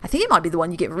 I think it might be the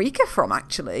one you get Rika from,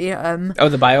 actually.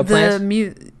 The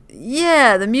bioplant?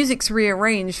 Yeah, the music's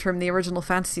rearranged from the original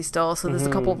Phantasy Star, so there's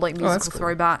a couple of like musical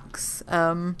throwbacks.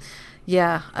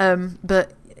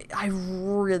 But I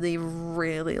really,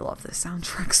 really love this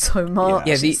soundtrack so much.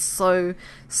 Yeah, it's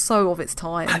so of its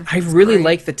time. I really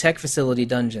like the tech facility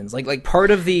dungeons. Like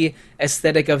part of the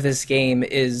aesthetic of this game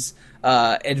is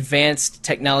advanced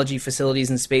technology facilities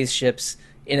and spaceships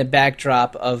in a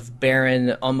backdrop of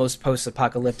barren, almost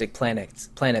post-apocalyptic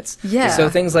planets. Yeah. So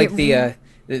things like the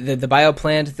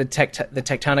bioplant, the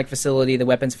tectonic facility, the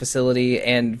weapons facility,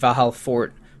 and Valhalla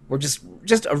Fort were just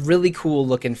a really cool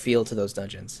look and feel to those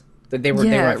dungeons. They were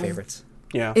my favorites.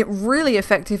 Yeah. It really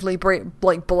effectively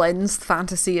blends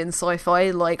fantasy and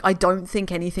sci-fi. Like, I don't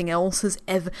think anything else has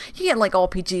ever... You get, like,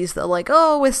 RPGs that are like,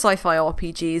 oh, we're sci-fi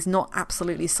RPGs, not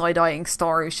absolutely side-eyeing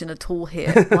Star Ocean at all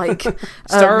here. Like,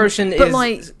 Star Ocean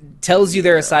tells you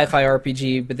they're a sci-fi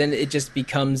RPG, but then it just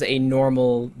becomes a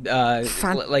normal,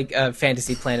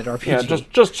 Fantasy Planet RPG. Yeah,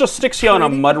 just sticks you on a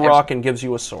mud rock and gives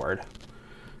you a sword.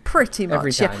 Pretty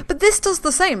much, yeah. But this does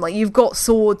the same. Like, you've got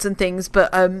swords and things,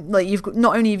 but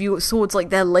not only have you got swords, like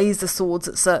they're laser swords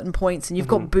at certain points, and you've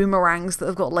got boomerangs that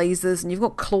have got lasers, and you've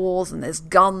got claws, and there's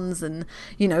guns, and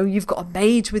you've got a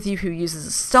mage with you who uses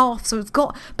a staff. So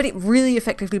but it really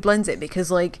effectively blends it because,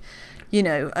 like,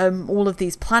 all of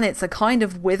these planets are kind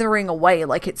of withering away.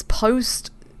 Like, it's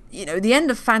post. The end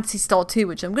of Phantasy Star 2,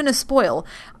 which I'm going to spoil,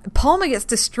 Palma gets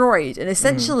destroyed, and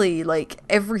essentially, like,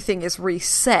 everything is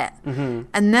reset.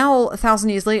 And now,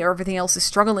 1,000 years later, everything else is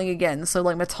struggling again. So,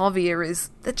 like, Matavia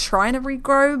they're trying to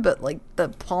regrow, but, like, the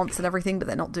plants and everything, but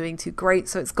they're not doing too great.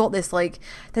 So it's got this, like,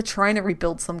 they're trying to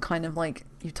rebuild some kind of, like,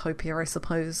 utopia, I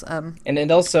suppose.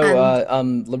 And also,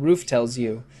 LaRouf tells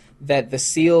you that the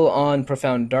seal on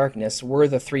Profound Darkness were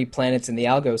the 3 planets in the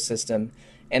Algos system,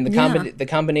 And Yeah. the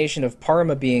combination of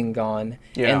Parma being gone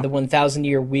Yeah. and the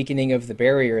 1,000-year weakening of the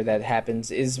barrier that happens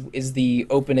is the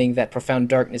opening that Profound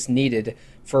Darkness needed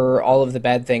for all of the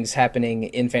bad things happening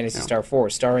in Phantasy Star 4,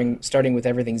 starting with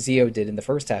everything Zio did in the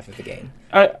first half of the game.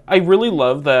 I really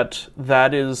love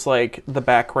that is like the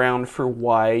background for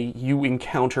why you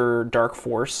encounter Dark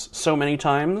Force so many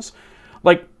times.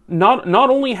 Like not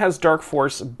only has Dark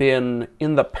Force been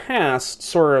in the past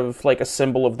sort of like a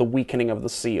symbol of the weakening of the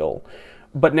seal,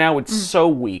 but now it's so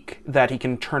weak that he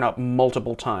can turn up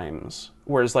multiple times.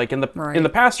 Whereas like in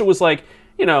the past it was like,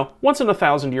 once in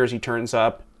 1,000 years he turns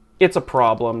up. It's a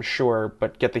problem, sure,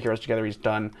 but get the heroes together, he's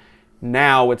done.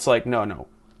 Now it's like, no.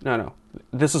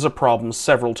 This is a problem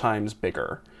several times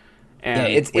bigger. And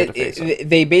we have to face it.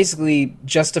 They basically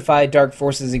justify Dark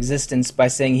Force's existence by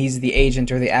saying he's the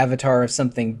agent or the avatar of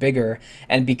something bigger,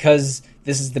 and because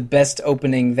this is the best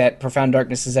opening that Profound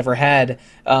Darkness has ever had,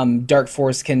 Dark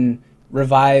Force can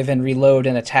revive and reload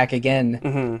and attack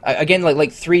again, again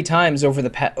like 3 times over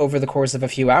the course of a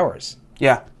few hours.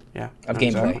 Yeah, of exactly.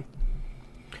 gameplay.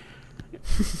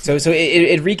 So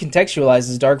it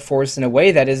recontextualizes Dark Force in a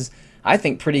way that is, I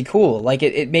think, pretty cool. Like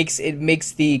it makes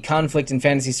the conflict in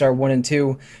Phantasy Star 1 and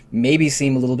 2 maybe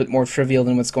seem a little bit more trivial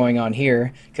than what's going on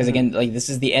here, because again, like this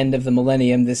is the end of the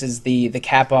millennium. This is the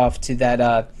cap off to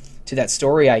that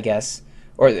story, I guess,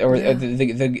 or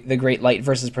the Great Light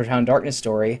versus Profound Darkness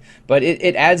story. But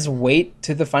it adds weight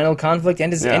to the final conflict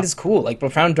and is cool. Like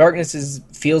Profound Darkness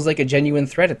feels like a genuine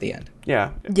threat at the end.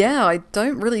 Yeah. Yeah, I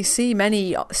don't really see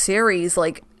many series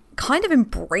like kind of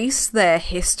embrace their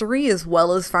history as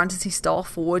well as Phantasy Star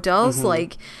 4 does.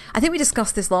 Like, I think we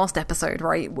discussed this last episode,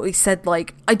 right? We said,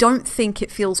 like, I don't think it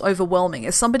feels overwhelming.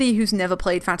 As somebody who's never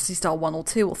played Phantasy Star 1 or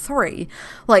 2 or 3,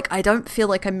 like, I don't feel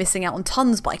like I'm missing out on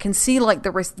tons, but I can see, like,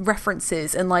 the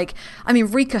references. And, like, I mean,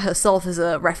 Rika herself is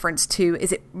a reference to,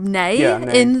 is it Nay,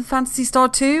 Nay. in Phantasy Star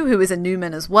 2, who is a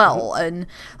Newman as well. And,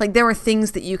 like, there are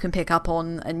things that you can pick up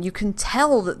on, and you can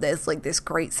tell that there's, like, this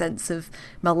great sense of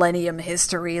millennium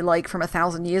history, like from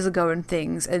 1,000 years ago and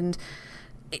things,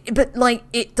 but like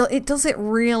it does it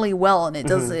really well, and it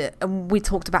does it, and we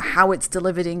talked about how it's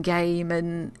delivered in game,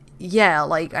 and yeah,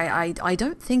 like I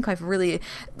don't think I've really,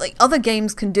 like, other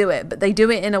games can do it, but they do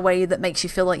it in a way that makes you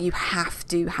feel like you have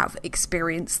to have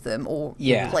experienced them or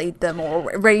played them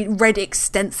or read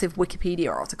extensive Wikipedia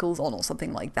articles on or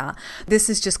something like that. This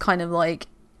is just kind of like,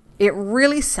 it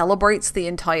really celebrates the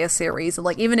entire series.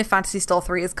 Like, even if Phantasy Star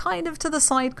 3 is kind of to the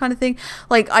side kind of thing.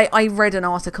 Like, I read an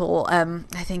article,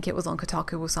 I think it was on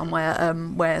Kotaku or somewhere,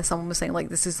 where someone was saying, like,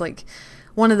 this is, like,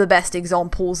 one of the best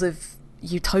examples of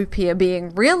utopia being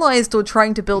realized, or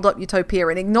trying to build up utopia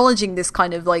and acknowledging this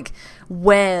kind of, like,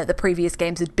 where the previous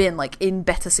games had been, like, in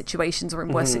better situations or in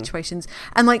worse situations.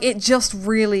 And, like, it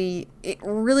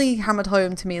really hammered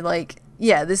home to me, like,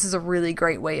 yeah, this is a really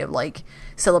great way of, like,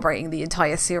 celebrating the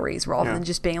entire series rather than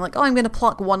just being like, oh, I'm going to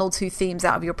pluck 1 or 2 themes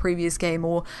out of your previous game,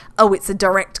 or, oh, it's a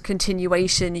direct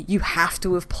continuation, you have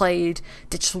to have played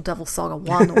Digital Devil Saga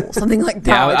 1 or something like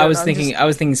that. Yeah, I was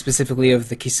thinking specifically of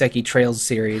the Kiseki Trails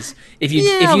series. If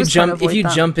you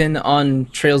jump in on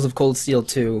Trails of Cold Steel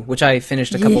 2, which I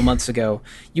finished a couple months ago,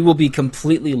 you will be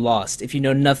completely lost if you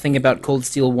know nothing about Cold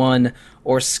Steel 1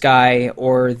 or Sky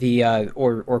or the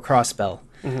or Crossbell.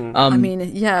 I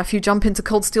mean, yeah, if you jump into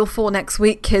Cold Steel 4 next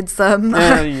week, kids,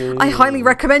 I highly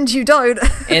recommend you don't.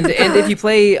 and if you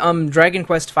play Dragon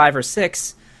Quest 5 or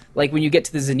 6, like when you get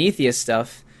to the Zenithia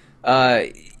stuff,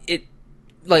 it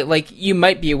like you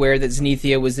might be aware that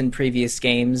Zenithia was in previous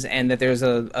games and that there's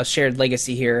a shared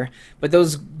legacy here, but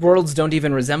those worlds don't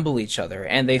even resemble each other,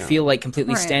 and they feel like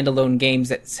completely standalone games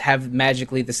that have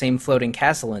magically the same floating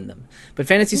castle in them. But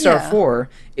Phantasy Star 4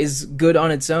 is good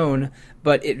on its own,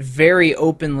 but it very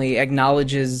openly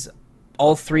acknowledges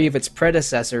all 3 of its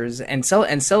predecessors and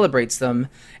celebrates them,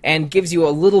 and gives you a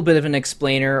little bit of an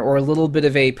explainer or a little bit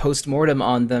of a post-mortem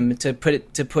on them to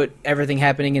put everything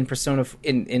happening in Persona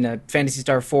in a Phantasy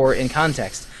Star 4 in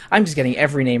context. I'm just getting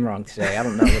every name wrong today. I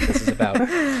don't know what this is about,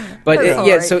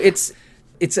 but so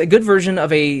it's a good version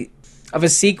of a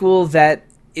sequel that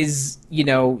is,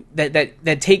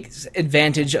 that takes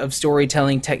advantage of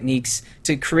storytelling techniques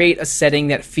to create a setting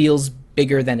that feels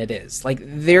bigger than it is. Like,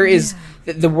 there is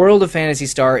the world of Phantasy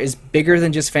Star is bigger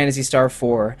than just Phantasy Star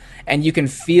 4, and you can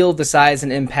feel the size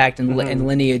and impact and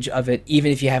lineage of it,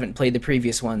 even if you haven't played the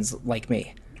previous ones like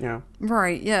me. Yeah.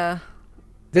 Right, yeah.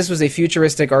 This was a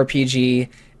futuristic RPG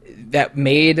that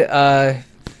made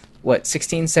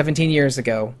 16, 17 years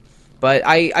ago, But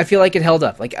I feel like it held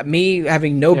up. Like, me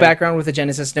having no background with the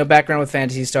Genesis, no background with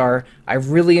Phantasy Star, I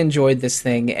really enjoyed this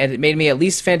thing, and it made me at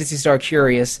least Phantasy Star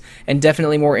curious, and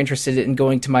definitely more interested in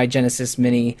going to my Genesis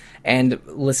Mini and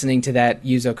listening to that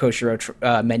Yuzo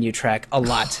Koshiro menu track a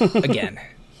lot again.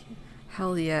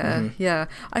 Hell yeah, yeah.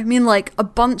 I mean, like, a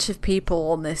bunch of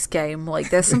people on this game. Like,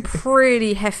 there's some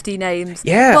pretty hefty names.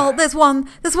 Yeah. Well, there's one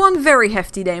very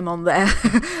hefty name on there,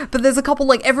 but there's a couple.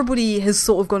 Like, everybody has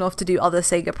sort of gone off to do other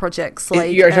Sega projects.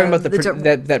 Like, You're talking about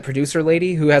that producer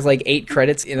lady who has like 8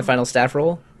 credits in the final staff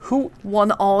role.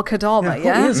 One R Kodama,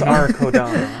 yeah? Who is R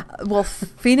Kodama? Well,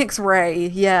 Phoenix Ray,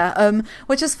 yeah.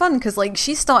 Which is fun because like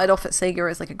she started off at Sega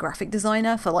as like a graphic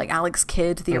designer for like Alex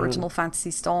Kidd, the original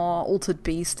Phantasy Star, Altered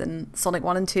Beast, and Sonic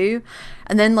 1 and 2.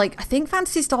 And then like I think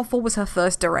Phantasy Star 4 was her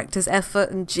first director's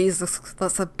effort, and Jesus,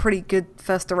 that's a pretty good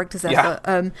first director's effort.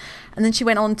 And then she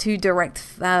went on to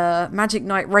direct Magic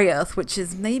Knight Rayearth, which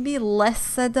is maybe less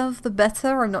said of the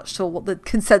better. I'm not sure what the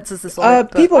consensus is on it.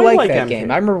 But People I like like that MK.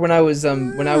 game. I remember when I was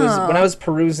when I was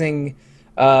perusing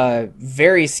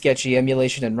very sketchy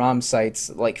emulation and ROM sites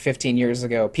like 15 years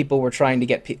ago. People were trying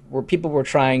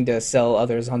to sell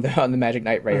others on the Magic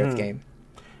Knight Rayearth game.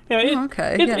 Yeah,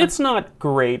 yeah. It's not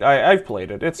great. I've played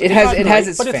it. It has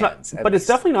its but fans, it's at but it's least.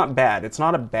 definitely not bad. It's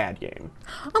not a bad game.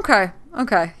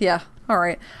 Okay, yeah, all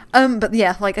right. But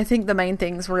yeah, like I think the main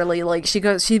thing's really like she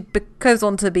goes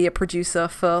on to be a producer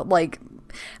for like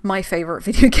my favorite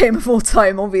video game of all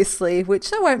time, obviously,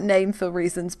 which I won't name for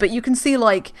reasons, but you can see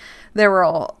like there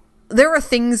are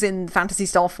things in Phantasy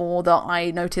Star 4 that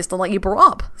I noticed, and like you brought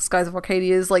up Skies of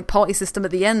Arcadia's like party system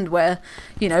at the end, where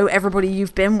you know everybody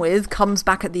you've been with comes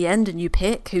back at the end and you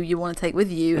pick who you want to take with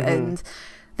you, and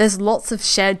there's lots of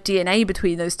shared DNA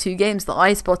between those two games that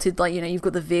I spotted. Like, you know, you've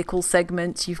got the vehicle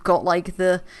segment, you've got like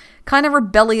the kind of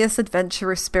rebellious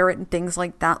adventurous spirit and things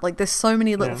like that. Like there's so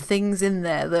many little things in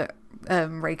there that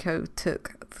Reiko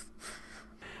took.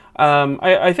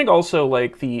 I think also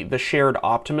like the shared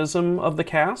optimism of the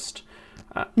cast.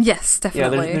 Yes,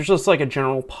 definitely. Yeah, there's just like a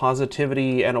general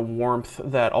positivity and a warmth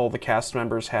that all the cast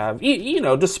members have. You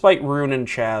know, despite Rune and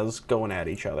Chaz going at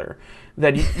each other,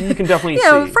 that you can definitely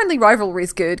yeah, see. friendly rivalry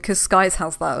is good because Skies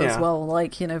has that as Yeah. well.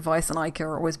 Like, you know, Vice and Ica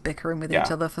are always bickering with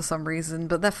each other for some reason,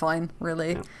 but they're fine,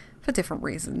 really, for different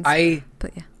reasons.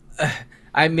 But yeah.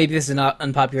 Maybe this is an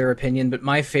unpopular opinion, but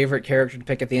my favorite character to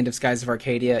pick at the end of Skies of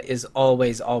Arcadia is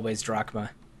always Drachma.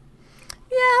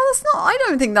 Yeah, that's not. I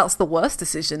don't think that's the worst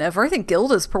decision ever. I think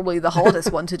Gilda's probably the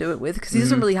hardest one to do it with because he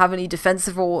doesn't really have any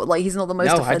defensive or like he's not the most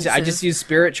No, defensive. I just use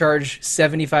Spirit Charge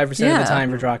 75% of the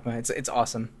time for Drachma. It's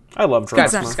awesome. I love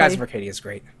Drachma. Skies of Arcadia is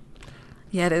great.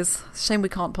 Yeah, it is. Shame we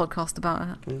can't podcast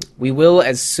about it. We will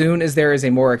as soon as there is a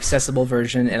more accessible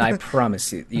version, and I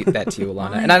promise you that to you,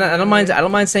 Alana. And I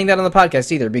don't mind saying that on the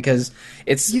podcast either because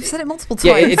it's You've said it multiple times.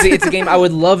 yeah, it's a game I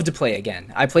would love to play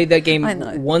again. I played that game I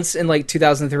know. once in like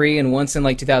 2003 and once in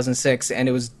like 2006, and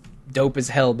it was dope as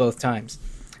hell both times.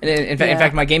 And in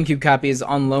fact, my GameCube copy is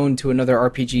on loan to another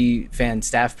RPG fan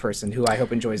staff person who I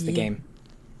hope enjoys the game.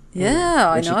 Yeah,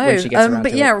 I know. when she gets around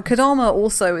but to yeah, Kodama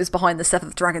also is behind the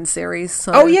Seventh Dragon series.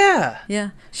 So. Oh yeah. Yeah,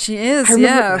 she is. I remember-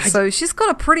 Yeah, so she's got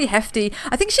a pretty hefty.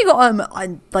 I think she got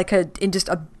like a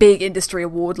big industry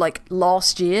award like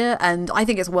last year, and I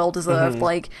think it's well deserved.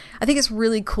 Like, I think it's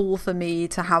really cool for me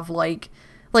to have like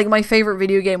my favorite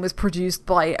video game was produced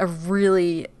by a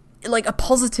really like a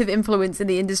positive influence in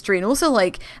the industry, and also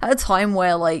like at a time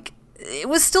where like it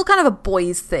was still kind of a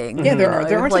boys thing. Yeah, you know?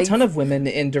 there aren't like, a ton of women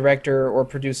in director or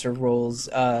producer roles.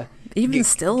 even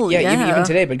still. Even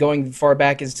today, but going far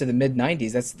back as to the mid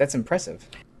 '90s, that's impressive.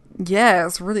 Yeah,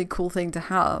 it's a really cool thing to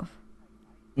have.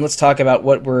 Let's talk about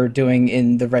what we're doing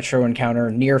in the Retro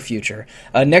Encounter near future.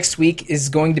 Next week is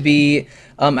going to be,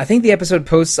 I think the episode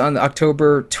posts on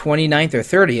October 29th or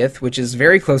 30th, which is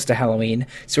very close to Halloween.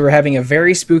 So we're having a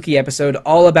very spooky episode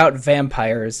all about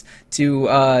vampires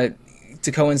to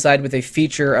coincide with a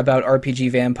feature about RPG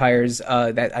vampires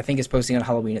that I think is posting on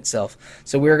Halloween itself.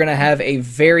 So we're going to have a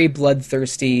very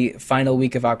bloodthirsty final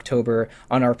week of October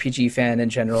on RPG Fan in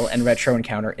general and Retro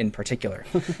Encounter in particular.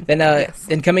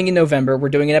 Then coming in November, we're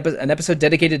doing an episode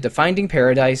dedicated to Finding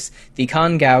Paradise, the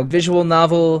Kangao visual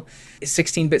novel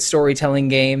 16-bit storytelling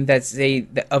game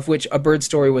of which A Bird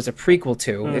Story was a prequel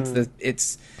to.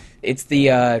 It's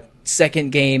the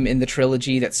second game in the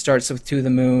trilogy that starts with To the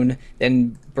Moon,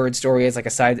 then Bird Story as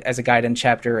a guide-in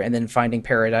chapter, and then Finding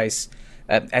Paradise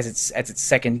as its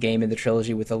second game in the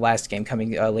trilogy, with the last game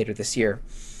coming later this year.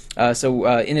 So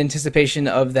in anticipation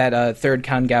of that third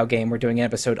Kangao game, we're doing an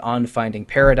episode on Finding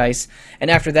Paradise.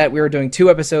 And after that, we were doing 2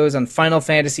 episodes on Final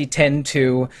Fantasy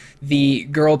X-2, the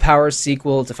girl power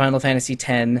sequel to Final Fantasy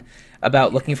X,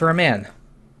 about looking for a man.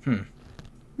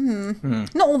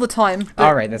 Not all the time. But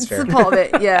All right, that's fair. It's a part of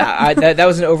it, yeah. That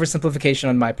was an oversimplification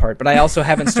on my part, but I also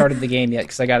haven't started the game yet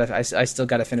because I still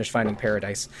gotta finish Finding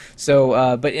Paradise.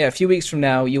 So, but yeah, a few weeks from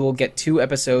now, you will get 2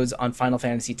 episodes on Final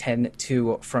Fantasy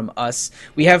X-2 from us.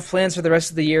 We have plans for the rest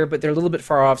of the year, but they're a little bit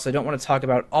far off, so I don't want to talk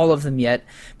about all of them yet.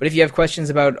 But if you have questions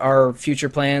about our future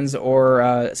plans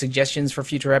or suggestions for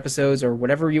future episodes or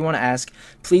whatever you want to ask,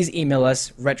 please email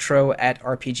us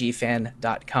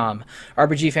retro@rpgfan.com.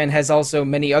 RPG Fan has also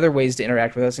many other ways to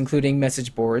interact with us, including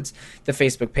message boards, the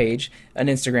Facebook page, an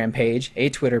Instagram page, a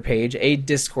Twitter page, a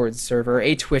Discord server,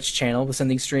 a Twitch channel with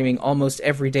something streaming almost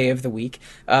every day of the week,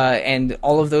 and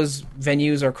all of those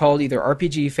venues are called either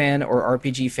RPG Fan or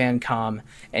RPG Fancom,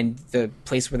 and the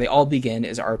place where they all begin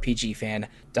is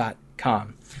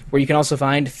rpgfan.com, where you can also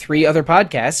find 3 other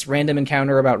podcasts: Random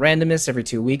Encounter about randomness every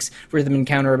 2 weeks, Rhythm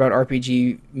Encounter about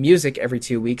RPG music every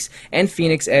 2 weeks, and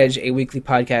Phoenix Edge, a weekly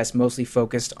podcast mostly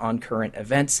focused on current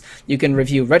events. You can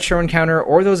review Retro Encounter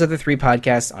or those other 3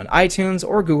 podcasts on iTunes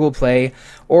or Google Play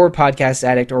or Podcast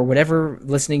Addict or whatever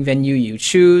listening venue you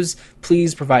choose.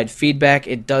 Please provide feedback.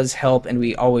 It does help, and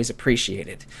we always appreciate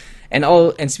it. And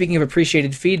speaking of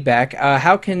appreciated feedback,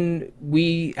 how can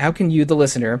you, the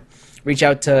listener, reach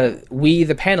out to we,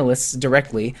 the panelists,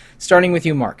 directly, starting with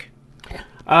you, Mark?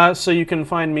 So you can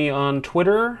find me on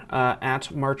Twitter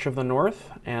at March of the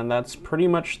North, and that's pretty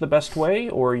much the best way,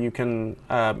 or you can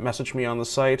message me on the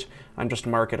site. I'm just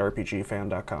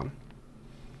mark@rpgfan.com.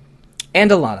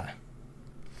 And Alana?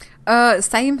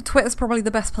 Same. Twitter's probably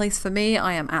the best place for me.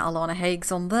 I am at Alana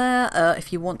Higgs on there.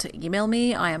 If you want to email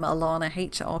me, I am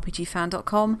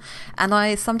alanah@rpgfan.com, and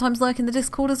I sometimes lurk in the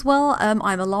Discord as well. I'm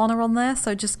Alana on there,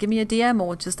 so just give me a DM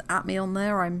or just at me on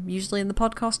there. I'm usually in the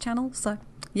podcast channel, so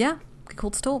yeah,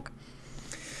 cool to talk.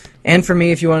 And for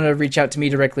me, if you want to reach out to me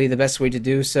directly, the best way to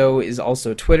do so is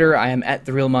also Twitter. I am at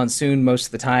The Real Monsoon most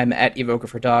of the time, at Evoker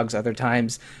for Dogs other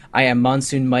times. I am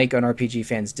Monsoon Mike on RPG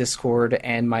Fan's Discord,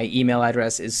 and my email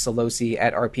address is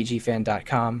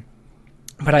solosi@rpgfan.com.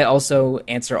 But I also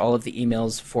answer all of the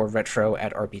emails for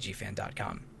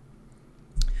retro@rpgfan.com.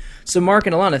 So Mark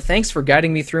and Alana, thanks for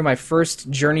guiding me through my first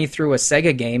journey through a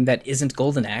Sega game that isn't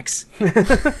Golden Axe.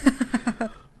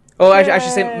 Oh, I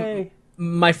should say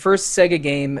my first Sega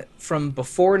game from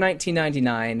before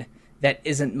 1999 that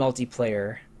isn't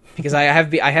multiplayer, because I have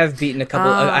beaten a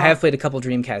couple. I have played a couple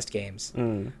Dreamcast games,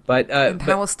 but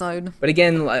Power Stone. But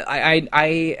again,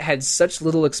 I had such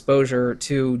little exposure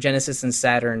to Genesis and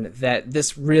Saturn that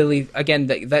this really, again,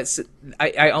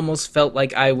 I almost felt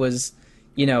like I was,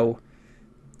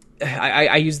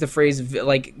 I use the phrase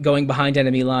like going behind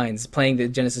enemy lines, playing the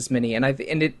Genesis Mini, and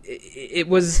it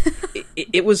was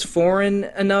it was foreign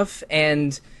enough,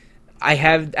 and I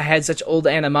had such old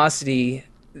animosity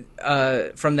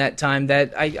from that time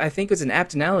that I think it's an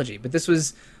apt analogy. But this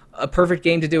was a perfect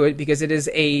game to do it because it is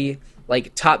a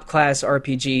like top class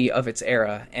RPG of its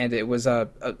era, and it was a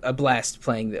blast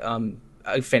playing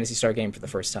a Phantasy Star game for the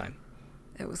first time.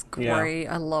 It was great.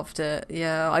 Yeah. I loved it.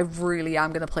 Yeah, I really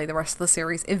am going to play the rest of the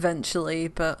series eventually,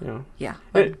 but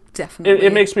definitely.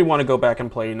 It makes me want to go back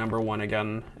and play number 1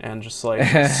 again and just like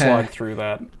slog through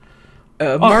that.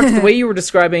 Mark, the way you were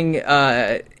describing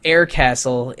Air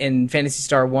Castle in Phantasy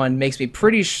Star 1 makes me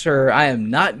pretty sure I am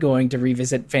not going to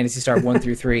revisit Phantasy Star 1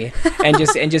 through 3 and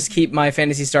just keep my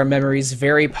Phantasy Star memories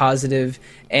very positive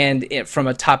and from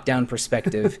a top-down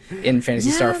perspective in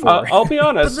Phantasy Star 4. I'll be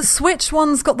honest. But the Switch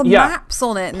one's got the maps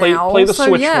on it now. Play the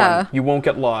Switch one. You won't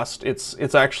get lost.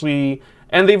 It's actually...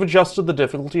 And they've adjusted the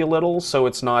difficulty a little, so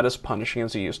it's not as punishing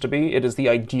as it used to be. It is the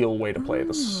ideal way to play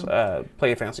this.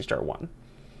 Play Phantasy Star 1.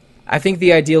 I think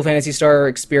the ideal Phantasy Star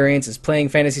experience is playing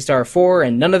Phantasy Star 4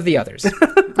 and none of the others.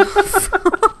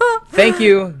 Thank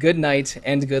you, good night,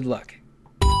 and good luck.